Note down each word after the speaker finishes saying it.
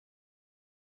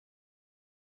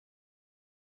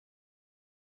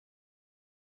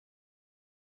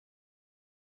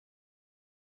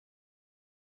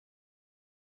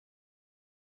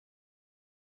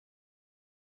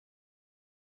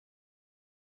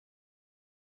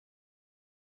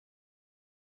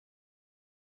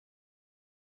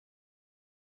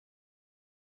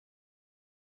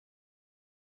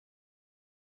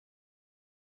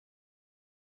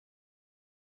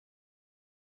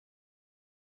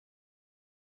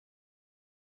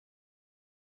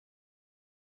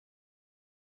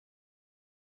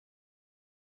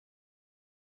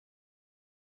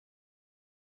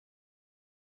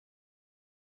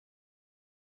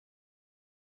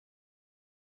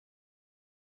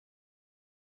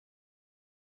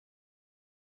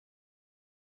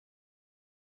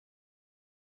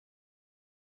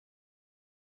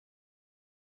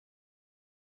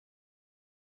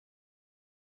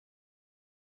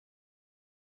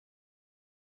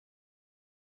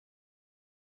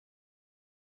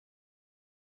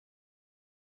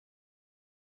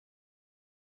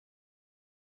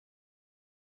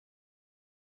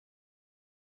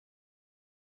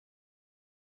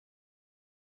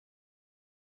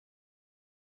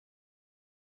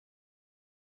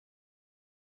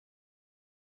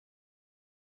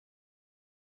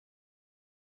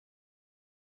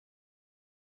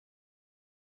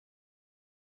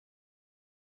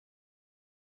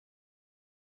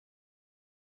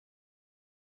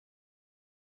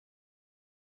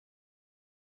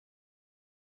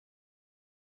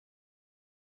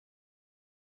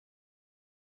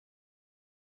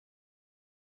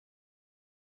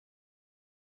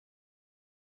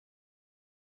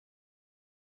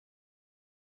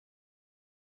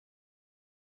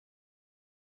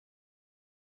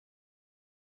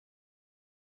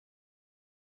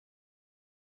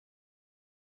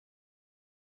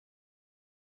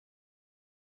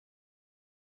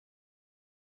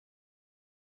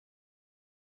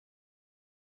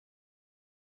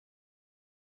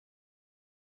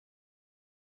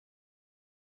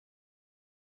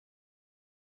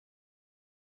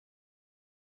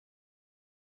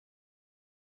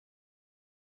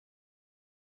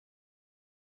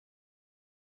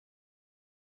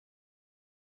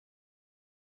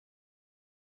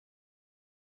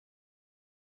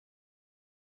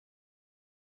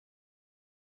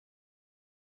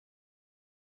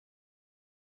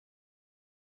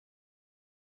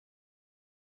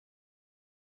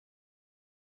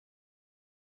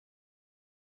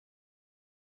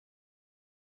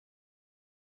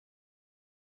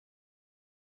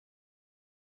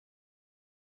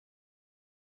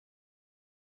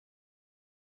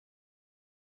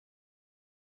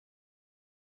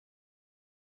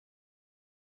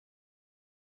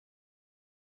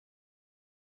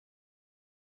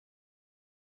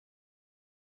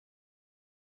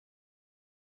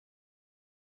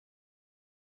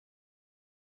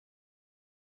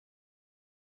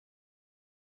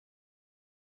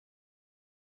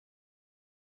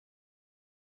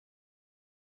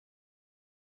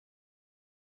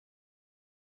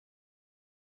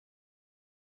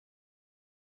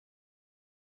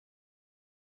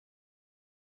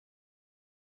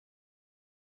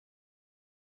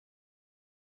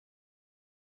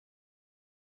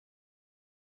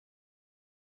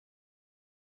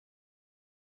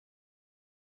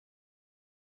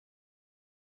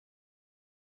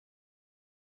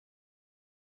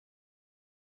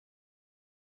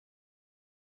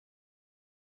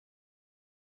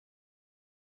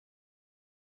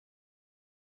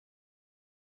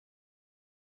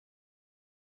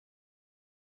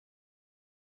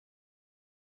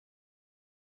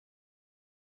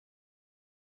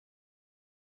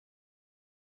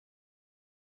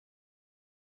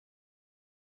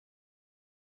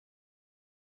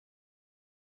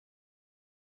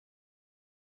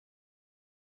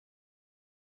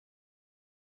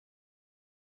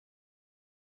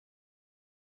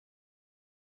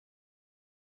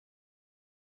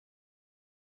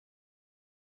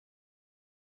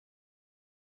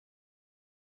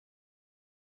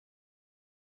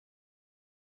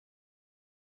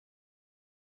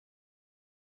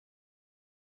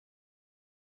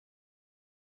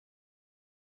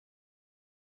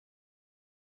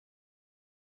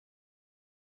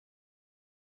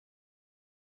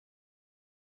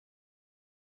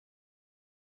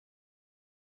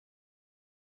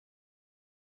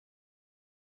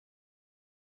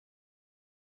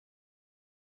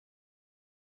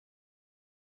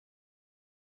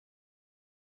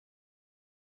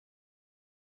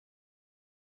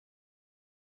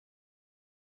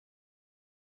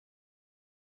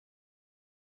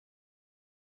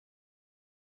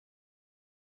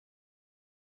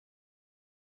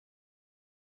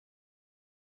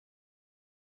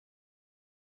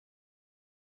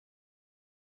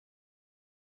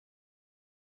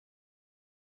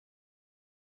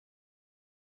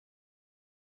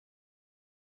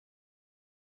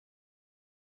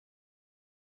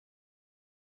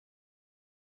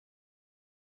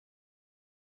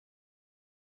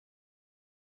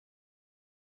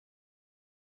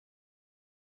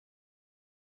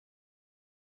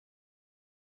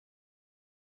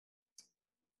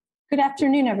Good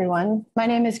afternoon, everyone. My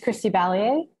name is Christy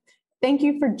Ballier. Thank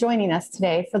you for joining us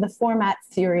today for the Format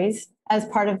series as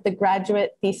part of the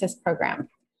Graduate Thesis Program.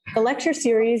 The lecture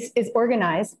series is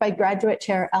organized by Graduate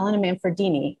Chair Elena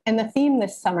Manfredini, and the theme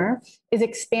this summer is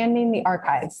Expanding the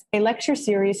Archives, a lecture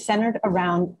series centered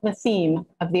around the theme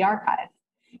of the archive.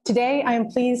 Today, I am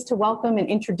pleased to welcome and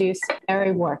introduce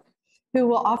Barry Wark, who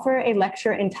will offer a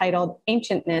lecture entitled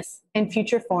Ancientness and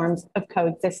Future Forms of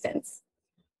Coexistence.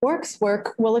 Wark's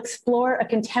work will explore a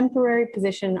contemporary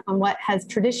position on what has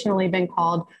traditionally been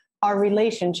called our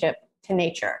relationship to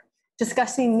nature,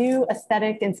 discussing new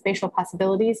aesthetic and spatial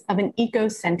possibilities of an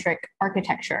eco-centric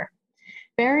architecture.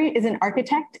 Barry is an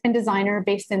architect and designer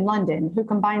based in London who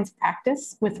combines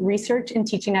practice with research and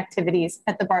teaching activities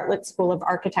at the Bartlett School of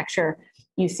Architecture,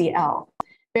 UCL.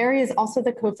 Barry is also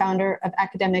the co-founder of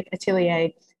Academic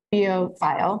Atelier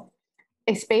Biophile,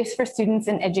 a space for students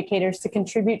and educators to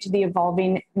contribute to the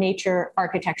evolving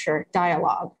nature-architecture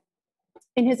dialogue.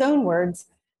 In his own words,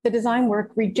 the design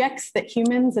work rejects that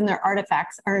humans and their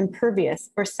artifacts are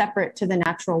impervious or separate to the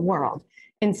natural world.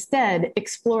 Instead,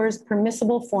 explores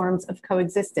permissible forms of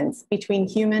coexistence between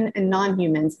human and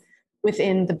non-humans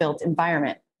within the built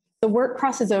environment. The work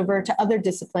crosses over to other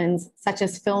disciplines such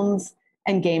as films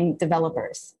and game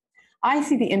developers. I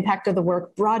see the impact of the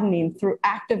work broadening through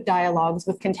active dialogues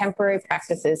with contemporary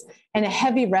practices and a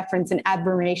heavy reference and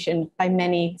admiration by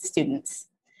many students.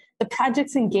 The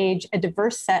projects engage a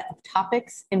diverse set of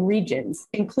topics and regions,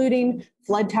 including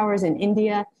flood towers in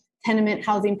India, tenement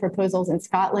housing proposals in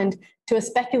Scotland, to a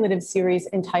speculative series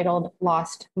entitled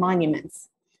Lost Monuments.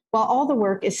 While all the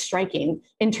work is striking,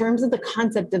 in terms of the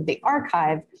concept of the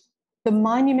archive, the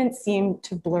monuments seem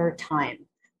to blur time.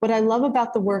 What I love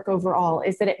about the work overall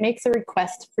is that it makes a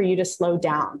request for you to slow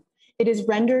down. It is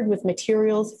rendered with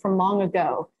materials from long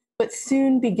ago, but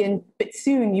soon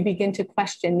you begin to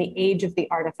question the age of the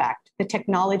artifact, the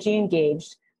technology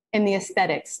engaged, and the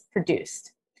aesthetics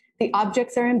produced. The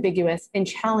objects are ambiguous and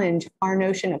challenge our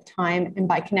notion of time and,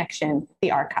 by connection, the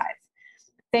archive.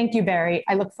 Thank you, Barry.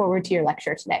 I look forward to your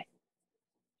lecture today.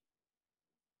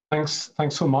 Thanks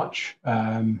so much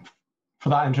for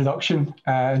that introduction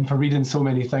and for reading so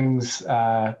many things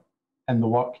in the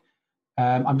work.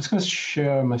 I'm just going to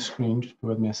share my screen, just bear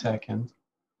with me a second.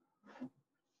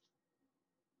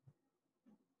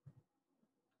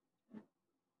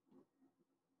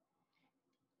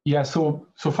 Yeah, so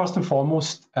first and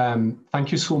foremost,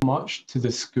 thank you so much to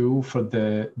the school for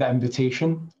the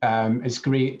invitation. It's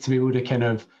great to be able to kind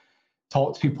of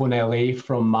talk to people in LA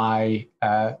from my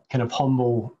kind of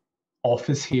humble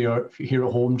office here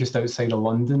at home, just outside of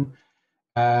London.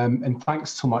 And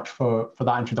thanks so much for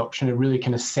that introduction. It really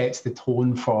kind of sets the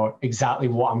tone for exactly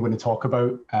what I'm going to talk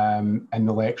about in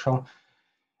the lecture.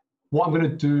 What I'm going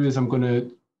to do is I'm going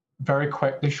to very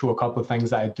quickly show a couple of things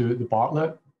that I do at the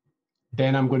Bartlett.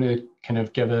 Then I'm going to kind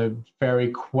of give a very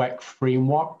quick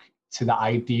framework to the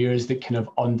ideas that kind of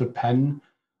underpin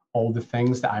all the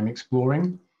things that I'm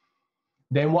exploring.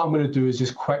 Then what I'm going to do is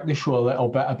just quickly show a little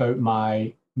bit about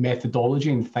my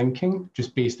methodology and thinking,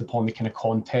 just based upon the kind of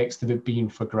context of it being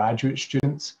for graduate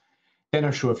students. Then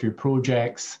I'll show a few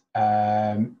projects,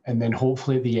 and then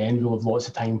hopefully at the end we'll have lots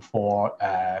of time for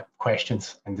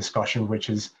questions and discussion, which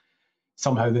is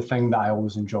somehow the thing that I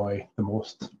always enjoy the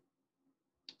most.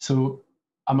 So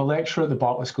I'm a lecturer at the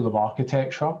Bartlett School of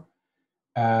Architecture,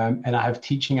 and I have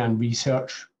teaching and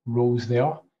research roles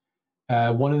there.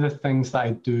 One of the things that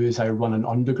I do is I run an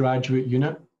undergraduate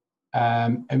unit,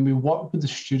 and we work with the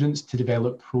students to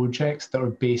develop projects that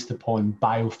are based upon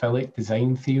biophilic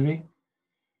design theory.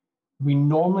 We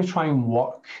normally try and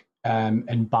work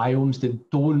in biomes that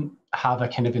don't have a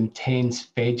kind of intense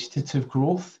vegetative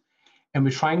growth, and we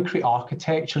try and create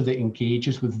architecture that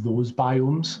engages with those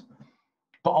biomes.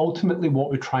 But ultimately what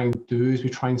we try and do is we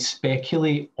try and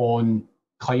speculate on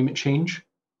climate change,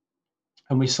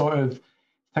 and we sort of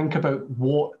think about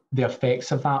what the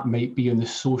effects of that might be in the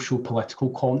social political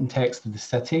context of the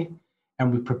city,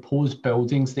 and we propose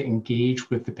buildings that engage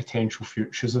with the potential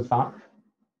futures of that.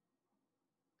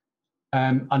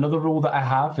 Another role that I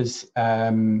have is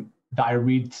that I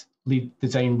lead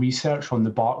design research on the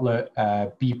Bartlett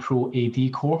B-Pro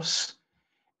AD course.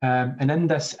 And in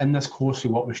this course, we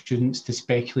work with students to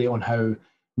speculate on how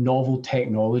novel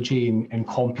technology and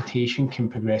computation can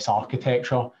progress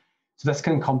architecture. So this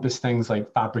can encompass things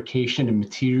like fabrication and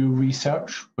material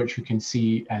research, which you can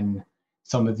see in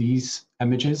some of these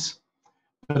images.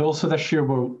 But also this year,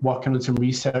 we're working on some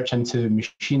research into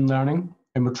machine learning,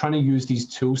 and we're trying to use these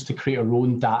tools to create our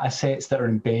own data sets that are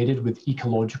embedded with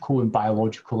ecological and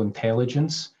biological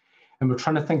intelligence. And we're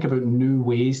trying to think about new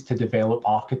ways to develop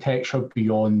architecture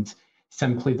beyond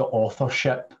simply the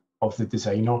authorship of the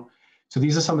designer. So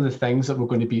these are some of the things that we're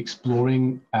going to be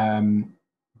exploring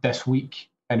this week.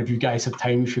 And if you guys have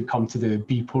time, you should come to the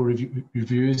BPO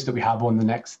reviews that we have on the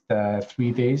next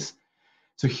 3 days.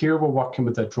 So here we're working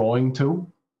with a drawing tool,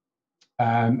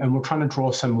 and we're trying to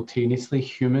draw simultaneously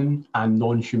human and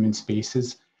non-human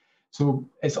spaces. So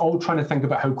it's all trying to think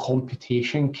about how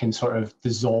computation can sort of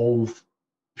dissolve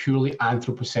purely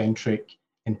anthropocentric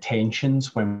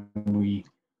intentions when we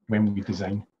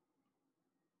design.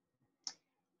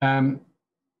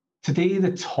 Today,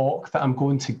 the talk that I'm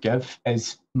going to give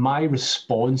is my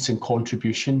response and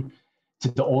contribution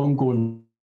to the ongoing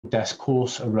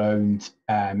discourse around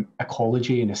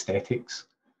ecology and aesthetics.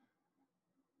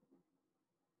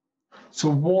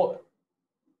 So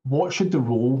what should the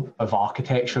role of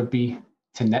architecture be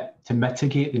to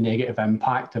mitigate the negative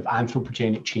impact of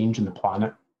anthropogenic change on the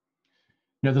planet?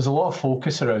 Now, there's a lot of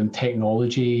focus around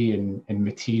technology and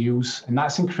materials, and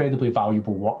that's incredibly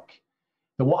valuable work.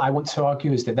 But what I want to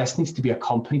argue is that this needs to be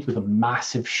accompanied with a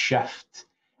massive shift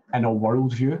in our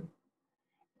worldview.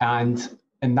 And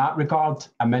in that regard,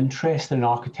 I'm interested in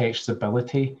architecture's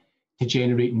ability to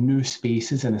generate new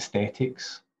spaces and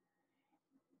aesthetics,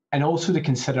 and also to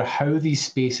consider how these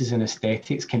spaces and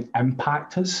aesthetics can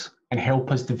impact us and help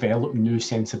us develop new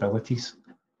sensibilities.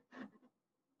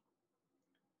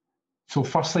 So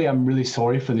firstly, I'm really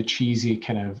sorry for the cheesy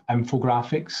kind of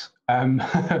infographics,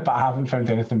 but I haven't found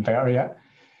anything better yet.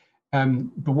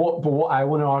 But what I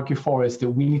want to argue for is that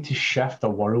we need to shift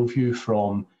our worldview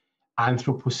from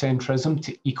anthropocentrism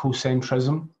to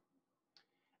ecocentrism.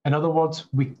 In other words,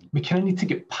 we kind of need to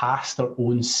get past our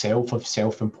own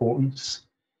self-importance,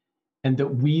 and that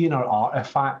we and our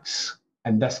artifacts,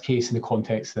 in this case, in the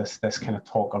context of this kind of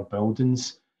talk, our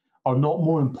buildings, are not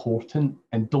more important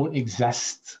and don't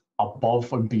exist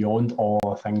above and beyond all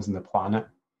the things on the planet.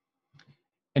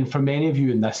 And for many of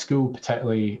you in this school,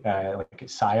 particularly like at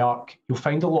SCI-Arc, you'll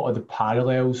find a lot of the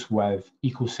parallels with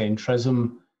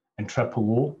ecocentrism and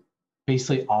O,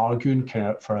 basically arguing kind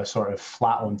of for a sort of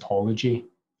flat ontology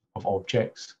of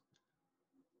objects.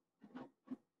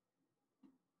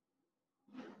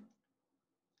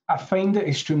 I find it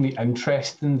extremely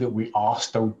interesting that we are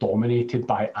still dominated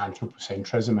by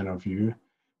anthropocentrism in our view,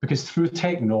 because through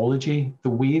technology, the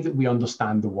way that we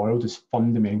understand the world is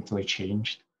fundamentally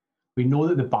changed. We know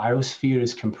that the biosphere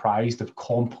is comprised of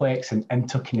complex and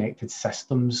interconnected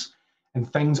systems and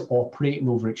things operating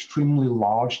over extremely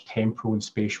large temporal and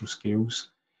spatial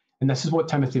scales. And this is what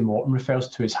Timothy Morton refers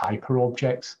to as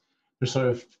hyperobjects. They're sort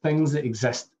of things that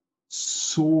exist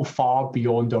so far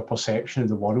beyond our perception of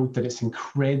the world that it's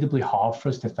incredibly hard for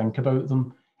us to think about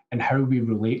them and how we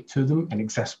relate to them and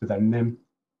exist within them.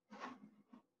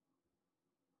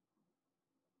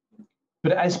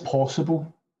 But it is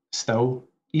possible still,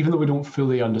 even though we don't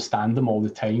fully understand them all the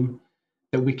time,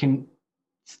 that we can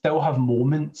still have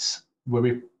moments where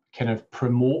we kind of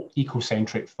promote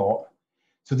ecocentric thought.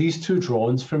 So these two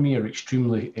drawings for me are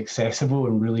extremely accessible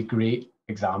and really great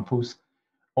examples.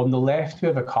 On the left, we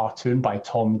have a cartoon by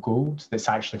Tom Gould that's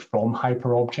actually from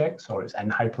Hyperobjects, or it's in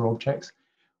Hyperobjects,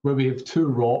 where we have two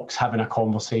rocks having a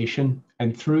conversation.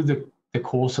 And through the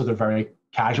course of their very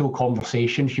casual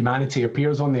conversation, humanity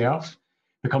appears on the Earth,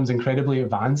 becomes incredibly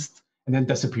advanced, and then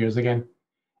disappears again.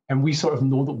 And we sort of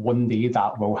know that one day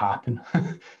that will happen.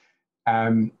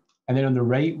 And then on the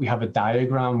right, we have a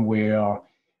diagram where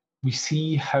we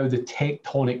see how the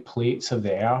tectonic plates of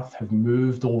the Earth have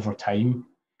moved over time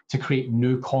to create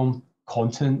new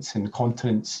continents, and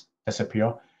continents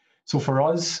disappear. So for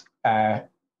us, the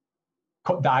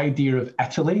idea of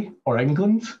Italy or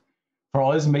England,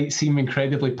 for us might seem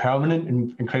incredibly permanent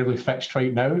and incredibly fixed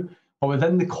right now, but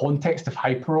within the context of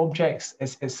hyperobjects,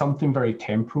 it's something very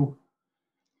temporal.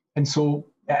 And so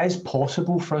it is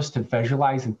possible for us to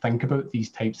visualize and think about these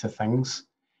types of things,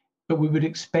 but we would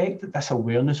expect that this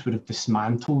awareness would have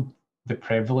dismantled the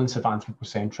prevalence of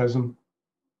anthropocentrism.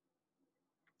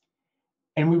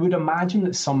 And we would imagine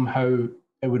that somehow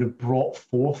it would have brought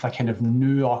forth a kind of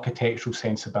new architectural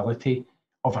sensibility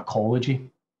of ecology.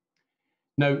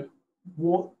 Now,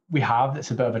 what we have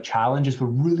that's a bit of a challenge is we're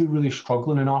really, really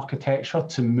struggling in architecture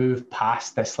to move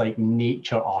past this like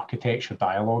nature-architecture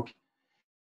dialogue.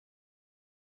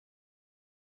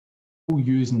 We'll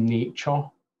use nature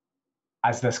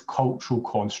as this cultural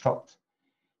construct.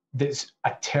 That's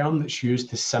a term that's used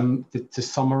to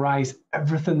summarize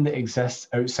everything that exists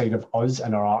outside of us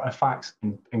and our artifacts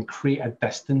and create a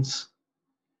distance.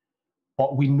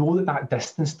 But we know that that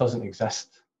distance doesn't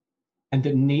exist, and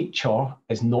that nature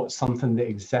is not something that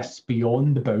exists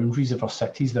beyond the boundaries of our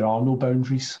cities. There are no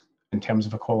boundaries in terms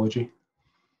of ecology.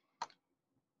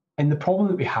 And the problem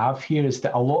that we have here is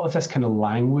that a lot of this kind of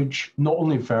language, not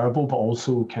only verbal, but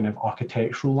also kind of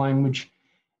architectural language,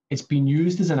 it's been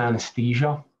used as an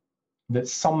anesthesia, that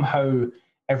somehow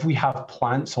if we have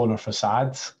plants on our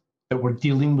facades, that we're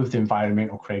dealing with the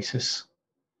environmental crisis.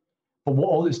 But what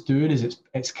all it's doing is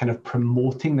it's kind of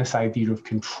promoting this idea of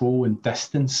control and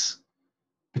distance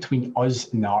between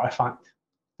us and the artifact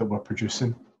that we're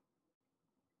producing.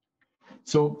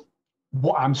 So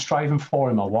what I'm striving for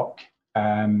in my work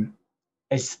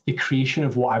is the creation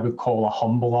of what I would call a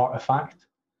humble artifact.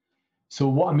 So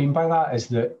what I mean by that is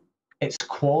that its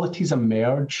qualities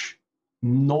emerge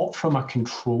not from a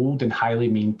controlled and highly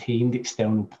maintained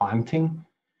external planting,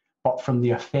 but from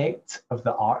the effect of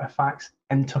the artifact's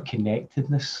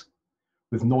interconnectedness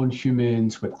with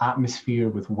non-humans, with atmosphere,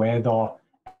 with weather.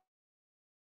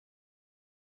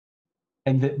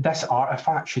 And that this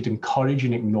artifact should encourage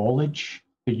and acknowledge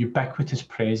the ubiquitous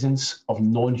presence of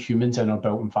non-humans in our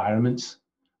built environments,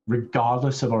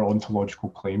 regardless of our ontological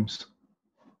claims.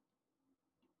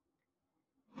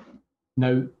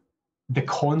 Now, the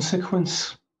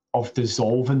consequence of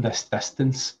dissolving this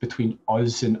distance between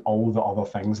us and all the other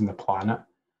things on the planet,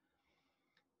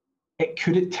 it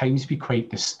could at times be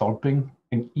quite disturbing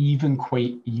and even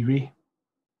quite eerie.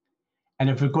 And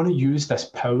if we're going to use this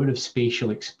power of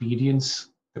spatial experience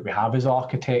that we have as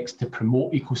architects to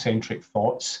promote ecocentric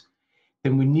thoughts,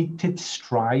 then we need to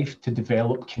strive to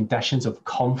develop conditions of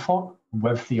comfort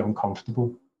with the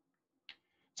uncomfortable.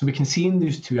 So we can see in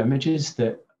these two images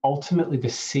that ultimately the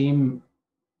same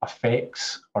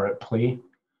effects are at play.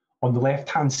 On the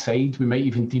left-hand side, we might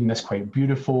even deem this quite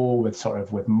beautiful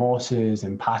with mosses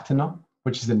and patina,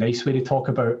 which is a nice way to talk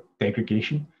about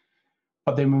degradation.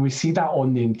 But then when we see that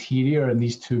on the interior in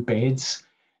these two beds,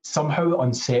 somehow it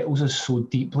unsettles us so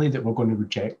deeply that we're going to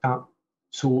reject that.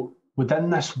 So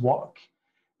within this work,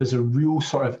 there's a real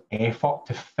sort of effort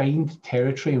to find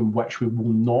territory in which we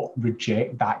will not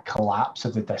reject that collapse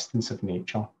of the distance of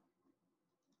nature.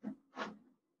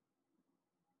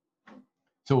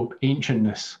 So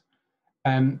ancientness.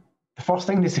 The first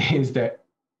thing to say is that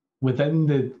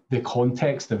within the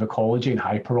context of ecology and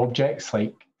hyperobjects,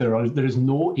 like there is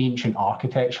no ancient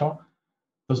architecture.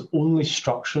 There's only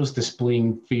structures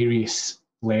displaying various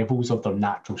levels of their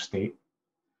natural state.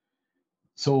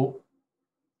 So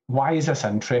why is this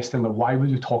interesting? Like, why would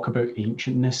we talk about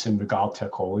ancientness in regard to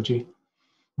ecology?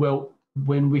 Well,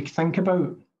 when we think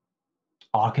about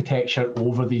architecture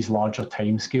over these larger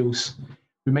timescales,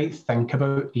 we might think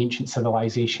about ancient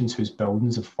civilizations whose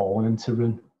buildings have fallen into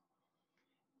ruin.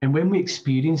 And when we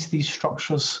experience these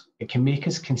structures, it can make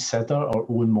us consider our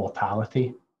own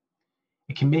mortality.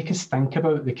 It can make us think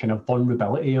about the kind of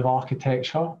vulnerability of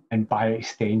architecture and, by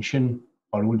extension,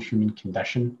 our own human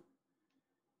condition.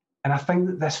 And I think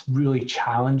that this really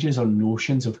challenges our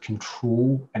notions of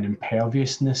control and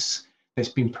imperviousness that's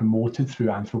been promoted through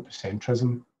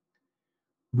anthropocentrism.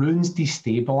 Ruins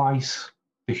destabilise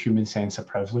the human sense of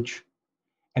privilege,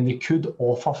 and they could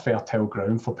offer fertile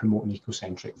ground for promoting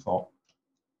ecocentric thought.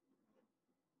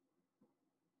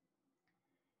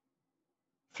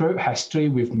 Throughout history,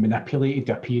 we've manipulated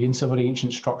the appearance of our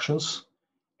ancient structures,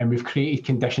 and we've created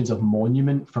conditions of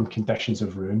monument from conditions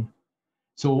of ruin.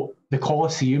 So the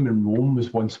Colosseum in Rome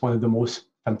was once one of the most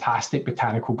fantastic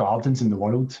botanical gardens in the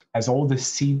world, as all the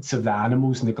seeds of the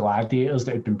animals and the gladiators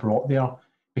that had been brought there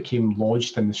became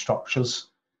lodged in the structures,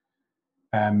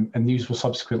 and these were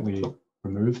subsequently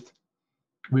removed.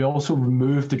 We also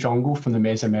removed the jungle from the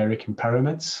Mesoamerican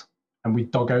pyramids, and we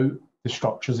dug out the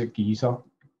structures at Giza.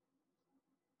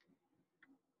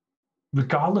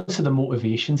 Regardless of the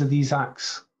motivations of these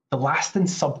acts, the lasting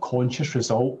subconscious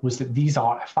result was that these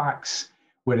artifacts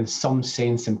were in some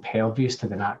sense impervious to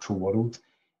the natural world,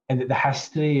 and that the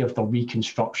history of their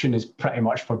reconstruction is pretty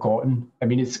much forgotten. I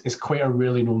mean, it's quite a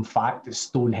rarely known fact that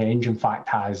Stonehenge, in fact,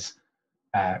 has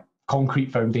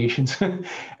concrete foundations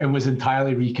and was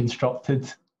entirely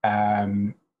reconstructed.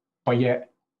 But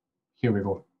yet, here we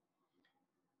go.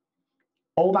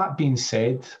 All that being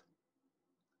said,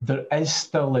 there is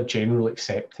still a general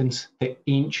acceptance that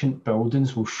ancient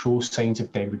buildings will show signs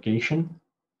of degradation,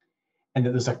 and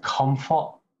that there's a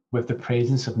comfort with the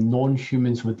presence of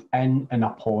non-humans within and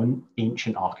upon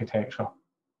ancient architecture.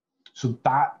 So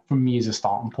that, for me, is a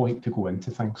starting point to go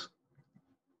into things.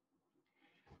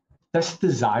 This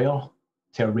desire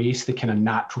to erase the kind of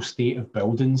natural state of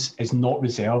buildings is not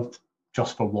reserved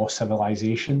just for lost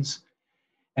civilizations,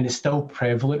 and it's still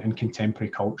prevalent in contemporary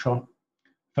culture.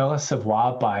 Phyllis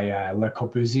Savoy by Le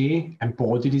Corbusier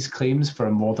embodied his claims for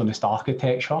a modernist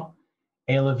architecture,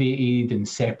 elevated and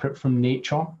separate from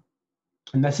nature.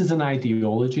 And this is an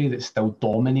ideology that still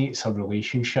dominates our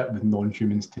relationship with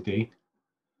non-humans today.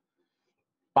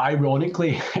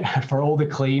 ironically, for all the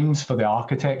claims for the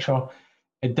architecture,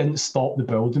 it didn't stop the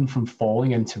building from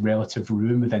falling into relative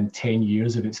ruin within 10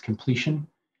 years of its completion,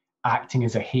 acting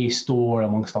as a hay store,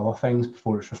 amongst other things,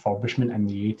 before its refurbishment in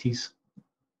the 80s.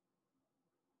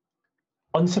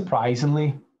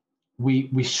 Unsurprisingly,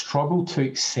 we struggle to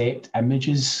accept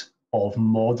images of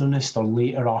modernist or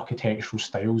later architectural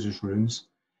styles as ruins.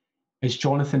 As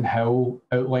Jonathan Hill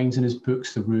outlines in his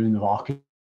books, The Ruin of Architecture,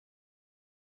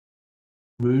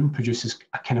 ruin produces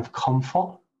a kind of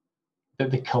comfort that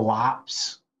the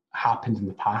collapse happened in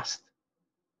the past.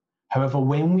 However,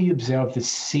 when we observe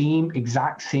the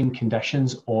exact same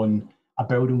conditions on a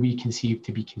building we conceive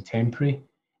to be contemporary,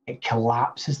 it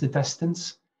collapses the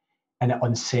distance and it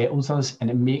unsettles us, and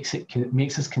it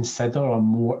makes us consider a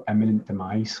more imminent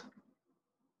demise.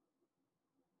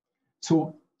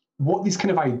 So what these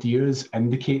kind of ideas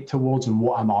indicate towards, and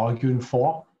what I'm arguing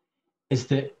for, is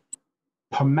that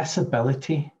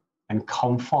permissibility and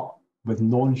comfort with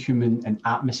non-human and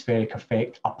atmospheric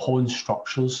effect upon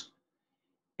structures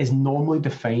is normally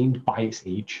defined by its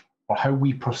age, or how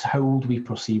old we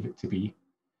perceive it to be.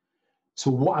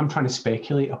 So what I'm trying to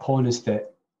speculate upon is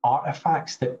that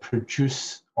artifacts that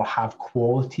produce or have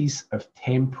qualities of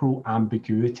temporal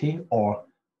ambiguity or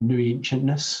new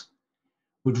ancientness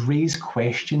would raise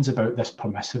questions about this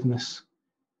permissiveness.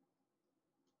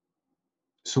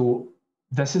 So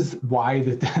this is why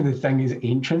the thing is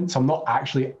ancient. So I'm not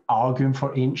actually arguing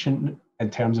for ancient in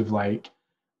terms of like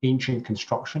ancient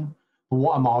construction, but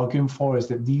what I'm arguing for is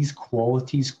that these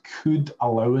qualities could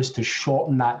allow us to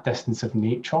shorten that distance of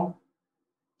nature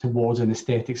towards an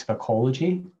aesthetics of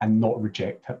ecology and not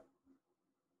reject it.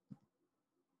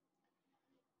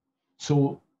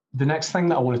 So the next thing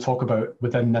that I want to talk about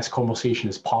within this conversation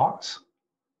is parts.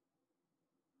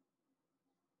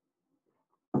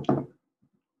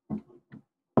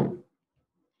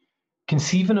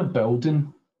 Conceiving a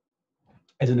building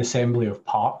as an assembly of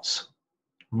parts,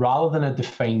 rather than a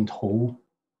defined whole,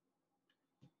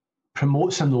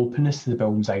 promotes an openness to the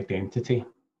building's identity.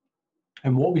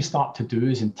 And what we start to do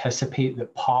is anticipate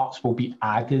that parts will be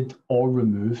added or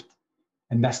removed,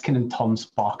 and this can in turn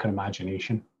spark our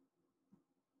imagination.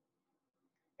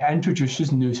 It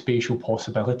introduces new spatial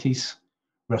possibilities,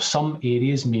 where some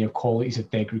areas may have qualities of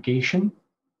degradation,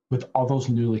 with others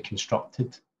newly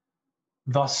constructed.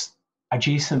 Thus,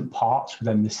 adjacent parts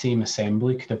within the same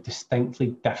assembly could have distinctly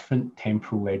different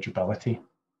temporal legibility.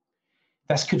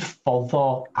 This could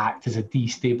further act as a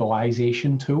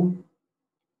destabilization tool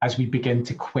as we begin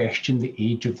to question the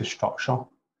age of the structure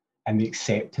and the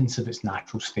acceptance of its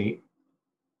natural state.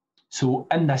 So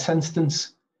in this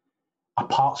instance, a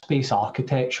parts-based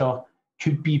architecture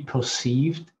could be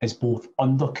perceived as both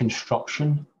under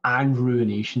construction and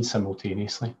ruination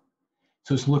simultaneously.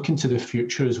 So it's looking to the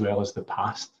future as well as the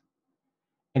past.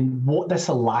 And what this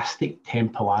elastic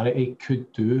temporality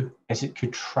could do is it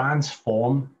could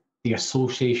transform the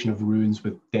association of ruins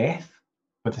with death,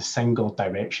 with a single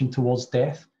direction towards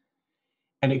death.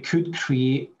 And it could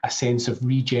create a sense of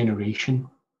regeneration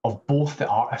of both the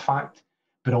artifact,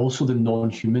 but also the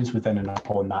non-humans within and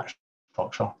upon that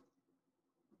structure.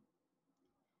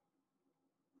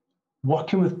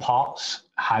 Working with parts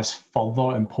has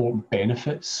further important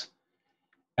benefits,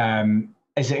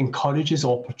 as it encourages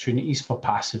opportunities for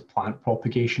passive plant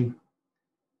propagation.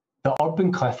 The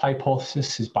urban cliff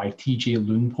hypothesis is by T.J.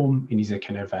 Lundholm, and he's a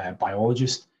kind of a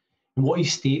biologist. And what he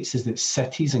states is that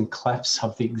cities and cliffs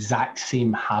have the exact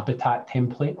same habitat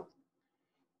template.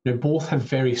 Now, both have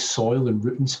very soil and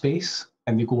rooting space,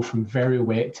 and they go from very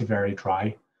wet to very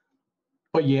dry.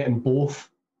 But yet in both,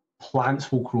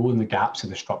 plants will grow in the gaps of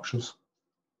the structures,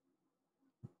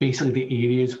 basically the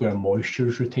areas where moisture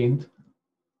is retained.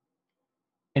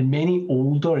 And many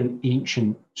older and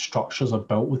ancient structures are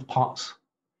built with parts,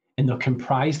 and they're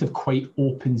comprised of quite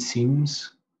open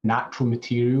seams, natural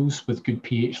materials with good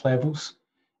pH levels,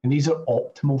 and these are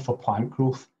optimal for plant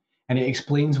growth, and it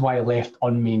explains why left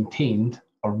unmaintained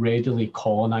are readily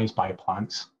colonized by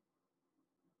plants.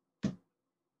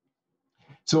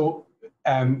 So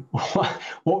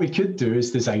what we could do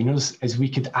as designers is we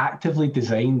could actively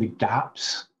design the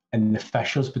gaps and the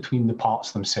fissures between the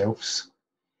parts themselves.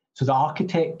 So the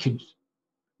architect could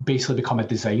basically become a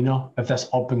designer of this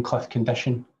urban cliff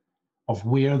condition, of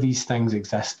where these things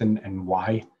exist and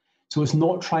why. So it's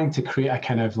not trying to create a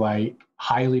kind of like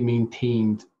highly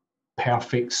maintained,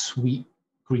 perfect, sweet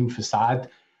green facade,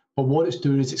 but what it's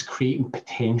doing is it's creating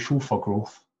potential for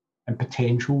growth and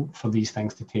potential for these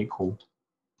things to take hold.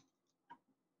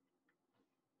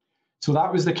 So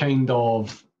that was the kind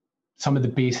of some of the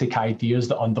basic ideas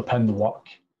that underpin the work.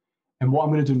 And what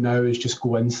I'm going to do now is just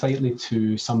go in slightly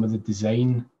to some of the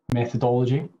design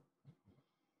methodology.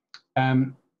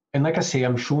 And like I say,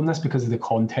 I'm showing this because of the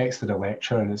context of the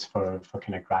lecture, and it's for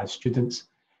kind of grad students.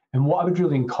 And what I would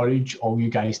really encourage all you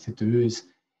guys to do is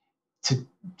to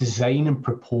design and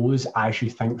propose as you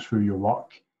think through your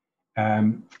work.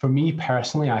 For me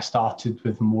personally, I started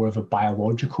with more of a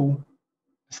biological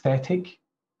aesthetic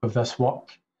of this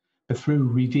work, but through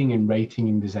reading and writing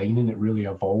and designing, it really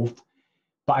evolved.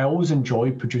 But I always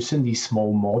enjoyed producing these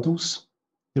small models.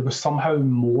 They were somehow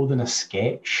more than a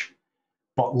sketch,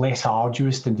 but less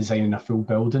arduous than designing a full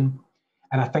building.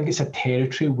 And I think it's a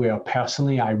territory where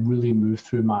personally I really move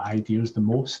through my ideas the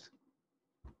most.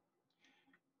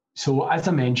 So as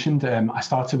I mentioned, I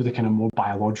started with a kind of more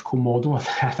biological model.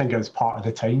 I think it was part of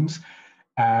the times.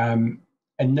 And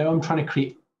now I'm trying to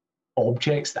create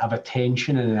objects that have a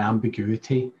tension and an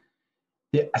ambiguity.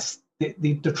 They're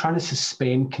trying to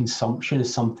suspend consumption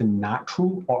as something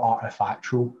natural or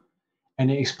artifactual.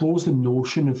 And it explores the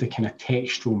notion of the kind of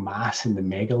textural mass in the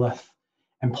megalith,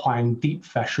 implying deep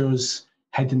fissures,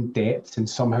 hidden depths, and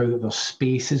somehow that there's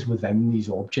spaces within these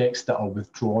objects that are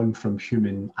withdrawn from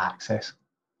human access.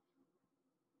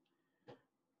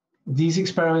 These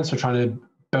experiments are trying to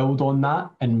build on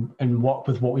that and work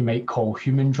with what we might call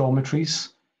human geometries.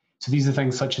 So these are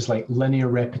things such as like linear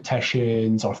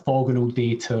repetitions, orthogonal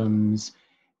datums,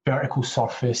 vertical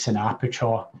surface and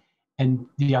aperture. And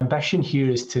the ambition here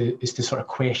is to sort of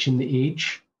question the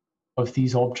age of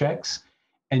these objects.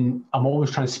 And I'm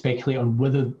always trying to speculate on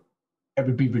whether it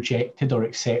would be rejected or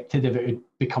accepted if it would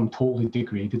become totally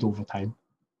degraded over time.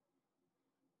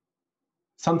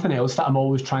 Something else that I'm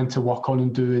always trying to work on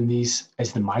and do in these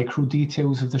is the micro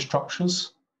details of the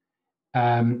structures.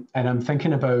 And I'm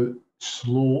thinking about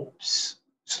slopes,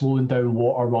 slowing down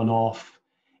water runoff,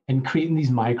 and creating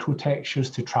these micro textures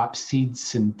to trap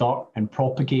seeds and dirt and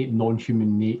propagate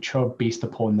non-human nature based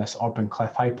upon this urban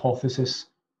cliff hypothesis.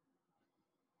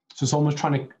 So it's almost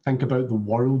trying to think about the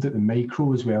world at the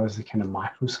micro as well as the kind of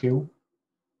macro scale.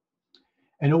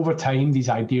 And over time, these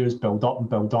ideas build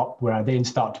up, where I then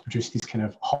start to produce these kind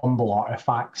of humble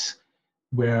artifacts,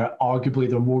 where arguably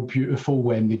they're more beautiful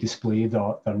when they display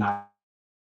their natural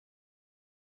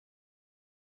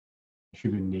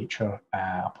human nature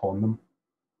upon them.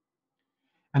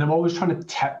 And I'm always trying to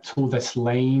tiptoe this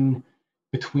line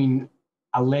between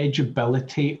a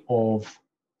legibility of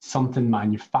something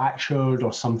manufactured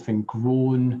or something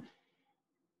grown.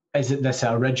 Is it this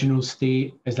original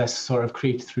state? Is this sort of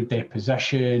created through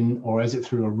deposition, or is it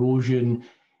through erosion?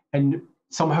 And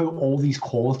somehow all these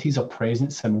qualities are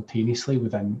present simultaneously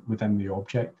within the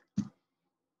object.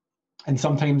 And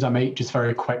sometimes I might just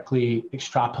very quickly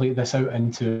extrapolate this out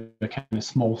into a kind of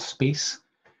small space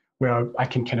where I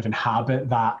can kind of inhabit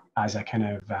that as a kind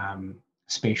of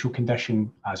spatial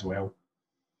condition as well.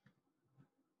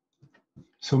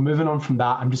 So moving on from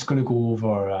that, I'm just going to go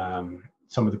over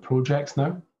some of the projects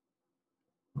now.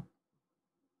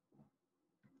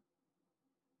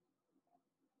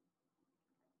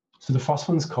 So the first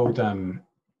one's called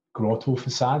Grotto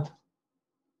Facade.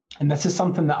 And this is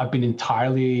something that I've been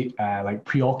entirely like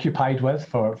preoccupied with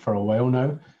for a while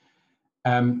now,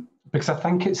 because I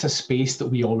think it's a space that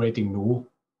we already know,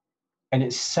 and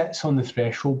it sits on the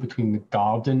threshold between the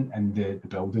garden and the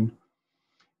building.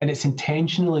 And it's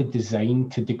intentionally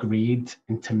designed to degrade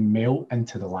and to melt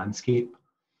into the landscape.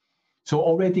 So it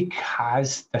already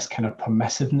has this kind of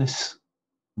permissiveness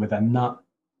within that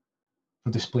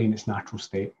for displaying its natural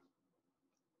state.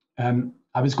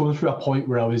 I was going through a point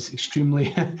where I was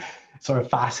extremely sort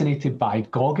of fascinated by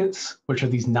goggets, which are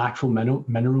these natural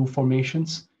mineral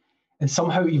formations. And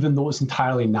somehow, even though it's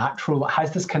entirely natural, it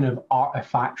has this kind of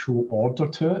artifactual order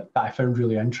to it that I found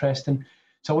really interesting.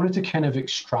 So I wanted to kind of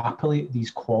extrapolate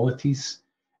these qualities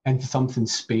into something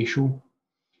spatial.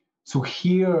 So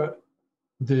here,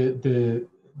 the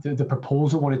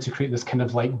proposal wanted to create this kind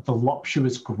of like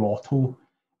voluptuous grotto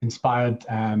inspired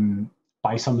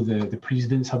by some of the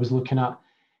precedents I was looking at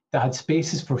that had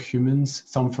spaces for humans,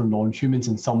 some for non-humans,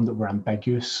 and some that were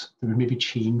ambiguous, that would maybe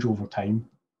change over time.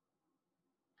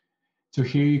 So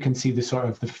here you can see the sort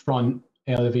of the front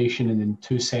elevation and then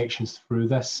two sections through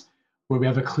this, where we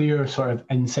have a clear sort of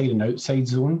inside and outside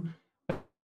zone.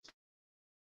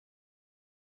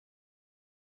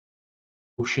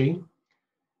 Poche.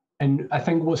 And I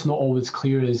think what's not always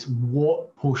clear is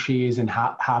what Poche is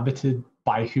inhabited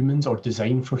by humans or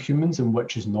designed for humans and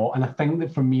which is not. And I think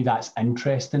that for me, that's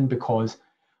interesting, because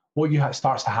what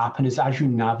starts to happen is as you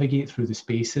navigate through the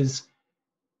spaces,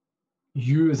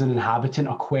 you as an inhabitant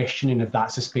are questioning if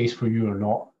that's a space for you or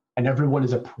not. And everyone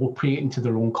is appropriating to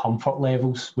their own comfort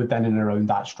levels within and around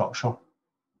that structure.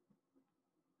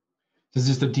 There's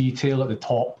just a detail at the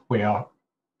top where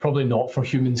probably not for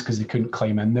humans because they couldn't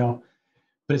climb in there.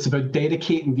 But it's about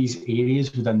dedicating these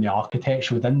areas within the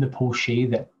architecture, within the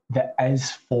pochette that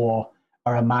is for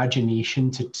our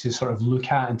imagination to sort of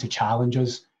look at and to challenge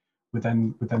us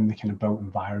within the kind of built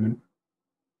environment.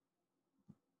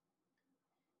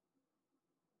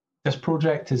 This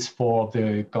project is for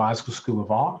the Glasgow School of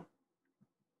Art.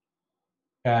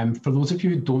 For those of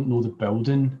you who don't know the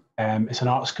building, it's an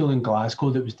art school in Glasgow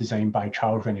that was designed by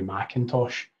Charles Rennie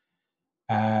Mackintosh.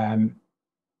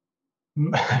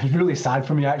 It's really sad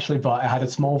for me actually, but I had a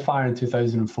small fire in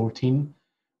 2014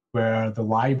 where the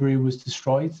library was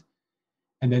destroyed.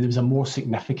 And then there was a more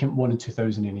significant one in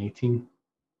 2018.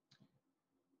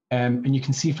 And you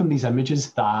can see from these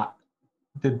images that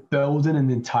the building and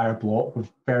the entire block were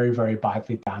very, very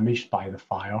badly damaged by the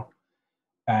fire.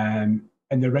 And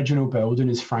the original building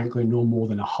is frankly no more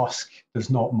than a husk. There's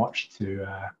not much to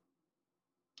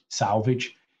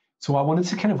salvage. So I wanted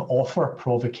to kind of offer a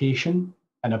provocation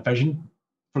and a vision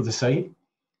for the site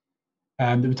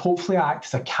that would hopefully act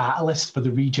as a catalyst for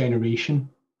the regeneration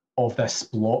of this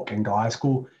block in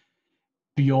Glasgow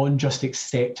beyond just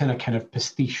accepting a kind of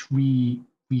pastiche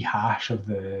rehash of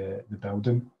the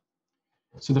building.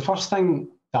 So the first thing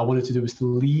that I wanted to do was to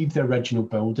leave the original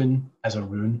building as a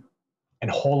ruin and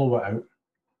hollow it out.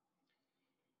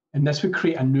 And this would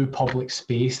create a new public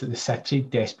space that the city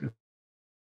desperately.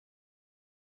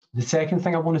 The second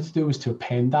thing I wanted to do was to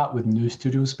append that with new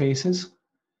studio spaces.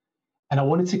 And I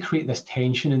wanted to create this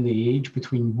tension in the age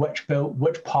between which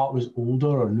part was older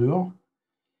or newer.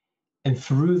 And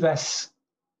through this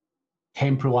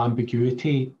temporal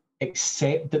ambiguity,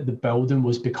 accept that the building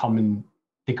was becoming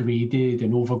degraded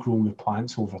and overgrown with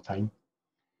plants over time.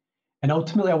 And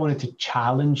ultimately, I wanted to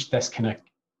challenge this kind of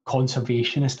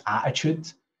conservationist attitude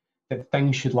that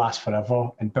things should last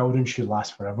forever and buildings should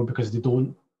last forever because they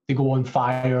go on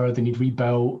fire, they need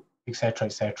rebuilt, etc.,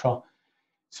 etc.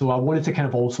 So I wanted to kind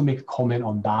of also make a comment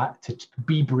on that, to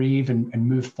be brave and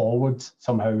move forward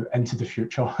somehow into the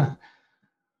future.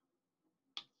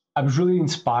 I was really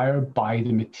inspired by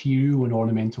the material and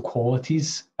ornamental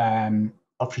qualities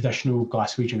of traditional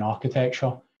Glaswegian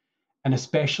architecture, and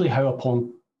especially how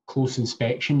upon close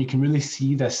inspection, you can really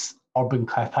see this urban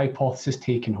cliff hypothesis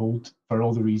taking hold for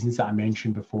all the reasons that I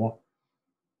mentioned before.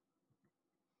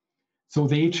 So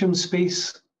the atrium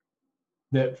space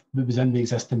that was in the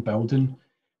existing building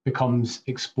becomes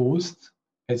exposed.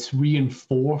 It's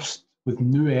reinforced with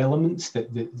new elements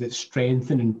that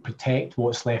strengthen and protect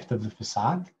what's left of the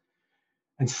facade,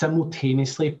 and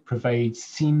simultaneously provide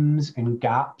seams and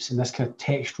gaps in this kind of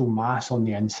textural mass on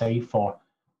the inside for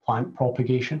plant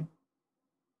propagation.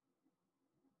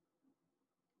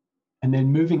 And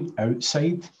then moving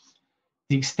outside,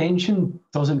 the extension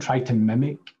doesn't try to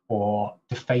mimic or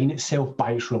define itself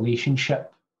by its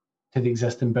relationship to the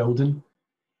existing building,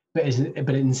 but it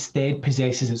instead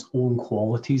possesses its own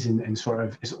qualities and sort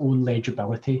of its own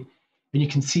legibility. And you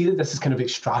can see that this is kind of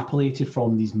extrapolated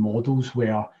from these models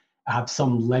where I have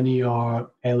some linear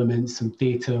elements, some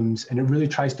datums, and it really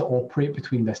tries to operate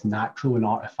between this natural and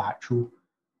artifactual.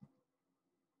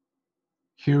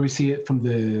 Here we see it from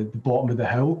the bottom of the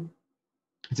hill.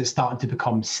 It's starting to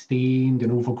become stained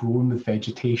and overgrown with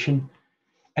vegetation.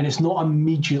 And it's not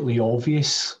immediately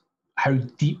obvious how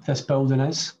deep this building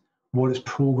is, what its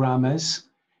program is.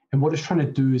 And what it's trying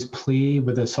to do is play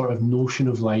with a sort of notion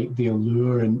of like the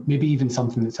allure and maybe even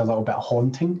something that's a little bit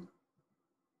haunting.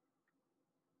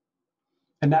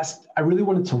 And I really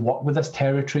wanted to work with this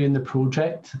territory in the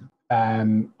project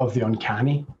of the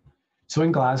uncanny. So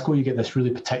in Glasgow, you get this really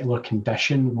particular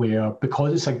condition where,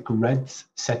 because it's a grid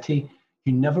city,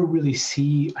 you never really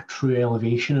see a true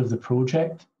elevation of the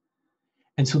project.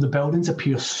 And so the buildings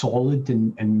appear solid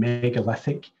and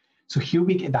megalithic. So here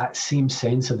we get that same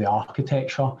sense of the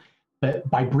architecture, but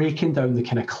by breaking down the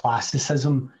kind of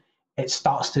classicism, it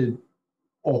starts to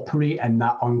operate in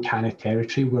that uncanny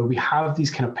territory where we have these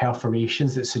kind of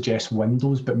perforations that suggest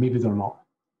windows, but maybe they're not.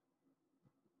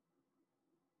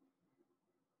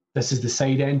 This is the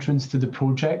side entrance to the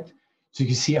project. So you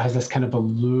can see it has this kind of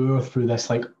allure through this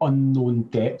like unknown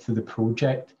depth of the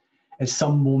project. At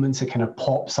some moments, it kind of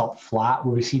pops up flat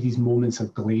where we see these moments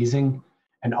of glazing,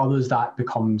 and others that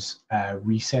becomes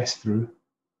recessed through.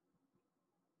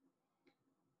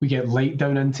 We get light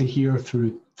down into here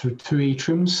through two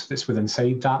atriums that's within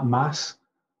inside that mass.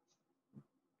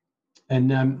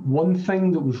 And one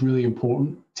thing that was really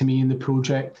important to me in the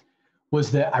project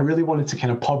was that I really wanted to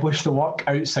kind of publish the work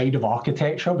outside of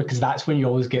architecture, because that's when you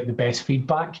always get the best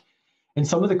feedback. And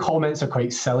some of the comments are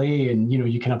quite silly and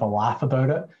you can have a laugh about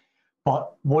it.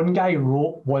 But one guy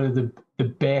wrote one of the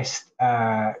best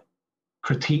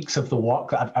critiques of the work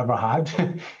that I've ever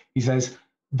had. He says,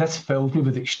 this fills me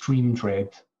with extreme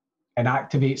dread and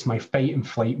activates my fight and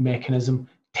flight mechanism.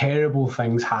 Terrible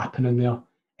things happen in there.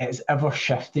 It's ever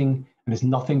shifting and has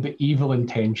nothing but evil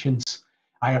intentions.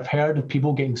 I have heard of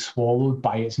people getting swallowed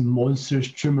by its monstrous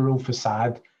tumoral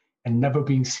facade and never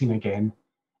being seen again.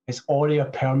 Its aura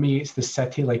permeates the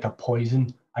city like a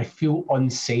poison. I feel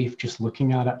unsafe just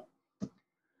looking at it.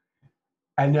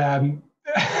 And and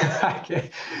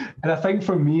I think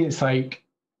for me, it's like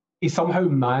he somehow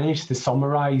managed to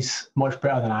summarize much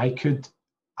better than I could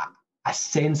a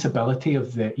sensibility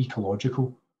of the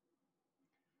ecological.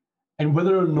 And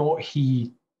whether or not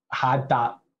he had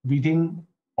that reading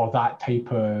or that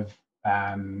type of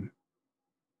that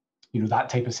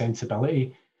type of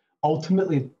sensibility,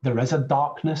 ultimately there is a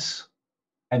darkness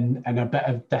and a bit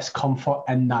of discomfort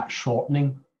in that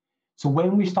shortening. So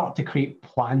when we start to create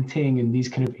planting and these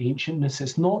kind of ancientness,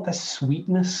 it's not this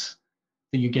sweetness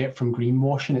that you get from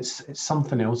greenwashing, it's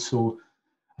something else. So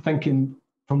I think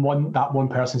from that one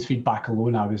person's feedback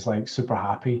alone, I was like super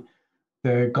happy.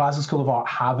 The Glasgow School of Art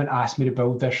haven't asked me to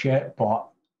build this yet, but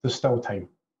there's still time.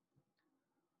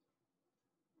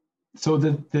 So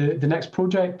the next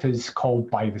project is called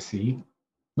By the Sea.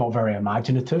 Not very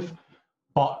imaginative,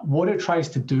 but what it tries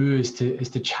to do is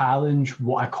to challenge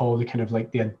what I call the kind of like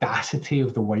the audacity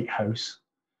of the White House.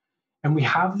 And we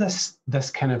have this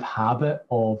kind of habit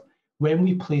of when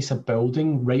we place a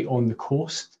building right on the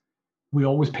coast, we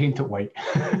always paint it white.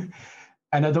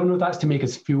 And I don't know if that's to make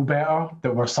us feel better,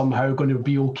 that we're somehow going to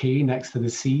be okay next to the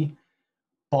sea,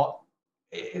 but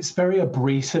it's very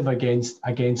abrasive against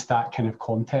that kind of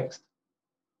context.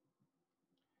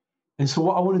 And so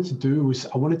what I wanted to do was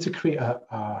I wanted to create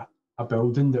a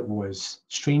building that was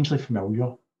strangely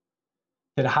familiar,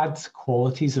 that had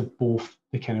qualities of both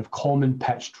the kind of common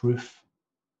pitched roof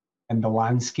and the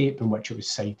landscape in which it was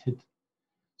sited.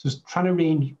 So it's trying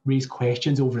to raise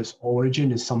questions over its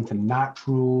origin. Is something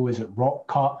natural? Is it rock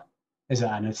cut? Is it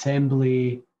an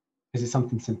assembly? Is it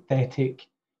something synthetic?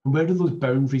 And where do those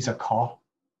boundaries occur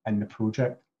in the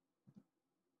project?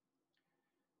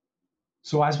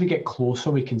 So as we get closer,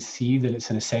 we can see that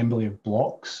it's an assembly of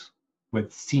blocks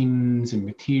with seams and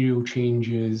material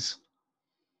changes.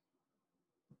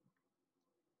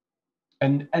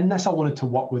 And in this, I wanted to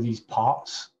work with these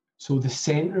parts. So the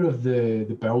center of the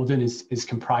building is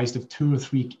comprised of 2 or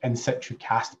 3 in situ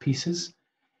cast pieces,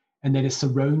 and then it's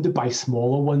surrounded by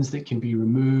smaller ones that can be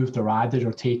removed or added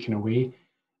or taken away.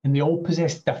 And they all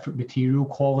possess different material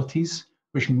qualities,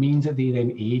 which means that they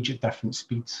then age at different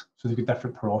speeds. So they've got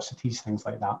different porosities, things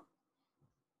like that.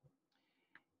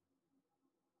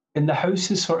 And the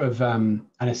house is sort of an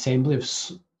assembly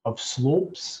of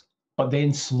slopes, but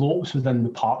then slopes within the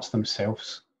parts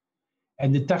themselves.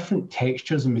 And the different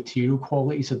textures and material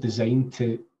qualities are designed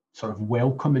to sort of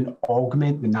welcome and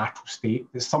augment the natural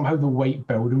state, that somehow the white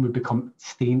building would become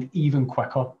stained even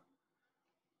quicker.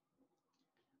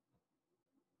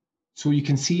 So you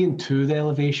can see in 2 of the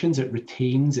elevations, it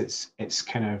retains its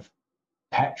kind of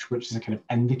pitch, which is a kind of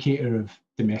indicator of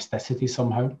domesticity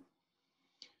somehow.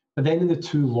 But then in the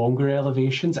 2 longer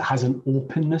elevations, it has an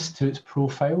openness to its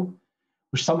profile,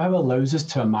 which somehow allows us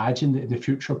to imagine that in the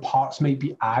future parts might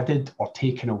be added or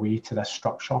taken away to this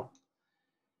structure.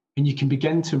 And you can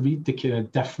begin to read the kind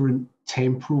of different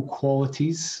temporal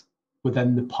qualities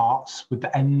within the parts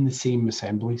within the same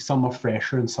assembly. Some are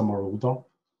fresher and some are older.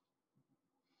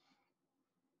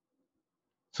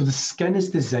 So the skin is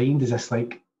designed as this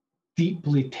like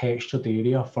deeply textured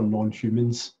area for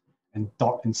non-humans and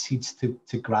dirt and seeds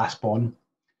to grasp on.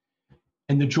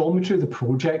 And the geometry of the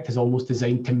project is almost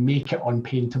designed to make it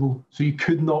unpaintable. So you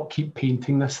could not keep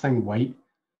painting this thing white.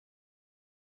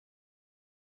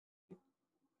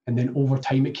 And then over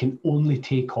time, it can only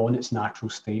take on its natural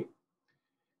state.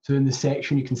 So in the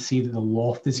section, you can see that the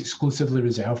loft is exclusively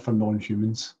reserved for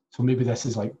non-humans. So maybe this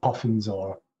is like puffins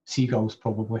or seagulls,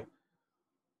 probably.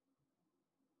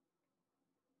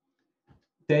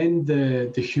 Then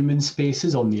the human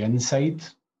spaces on the inside,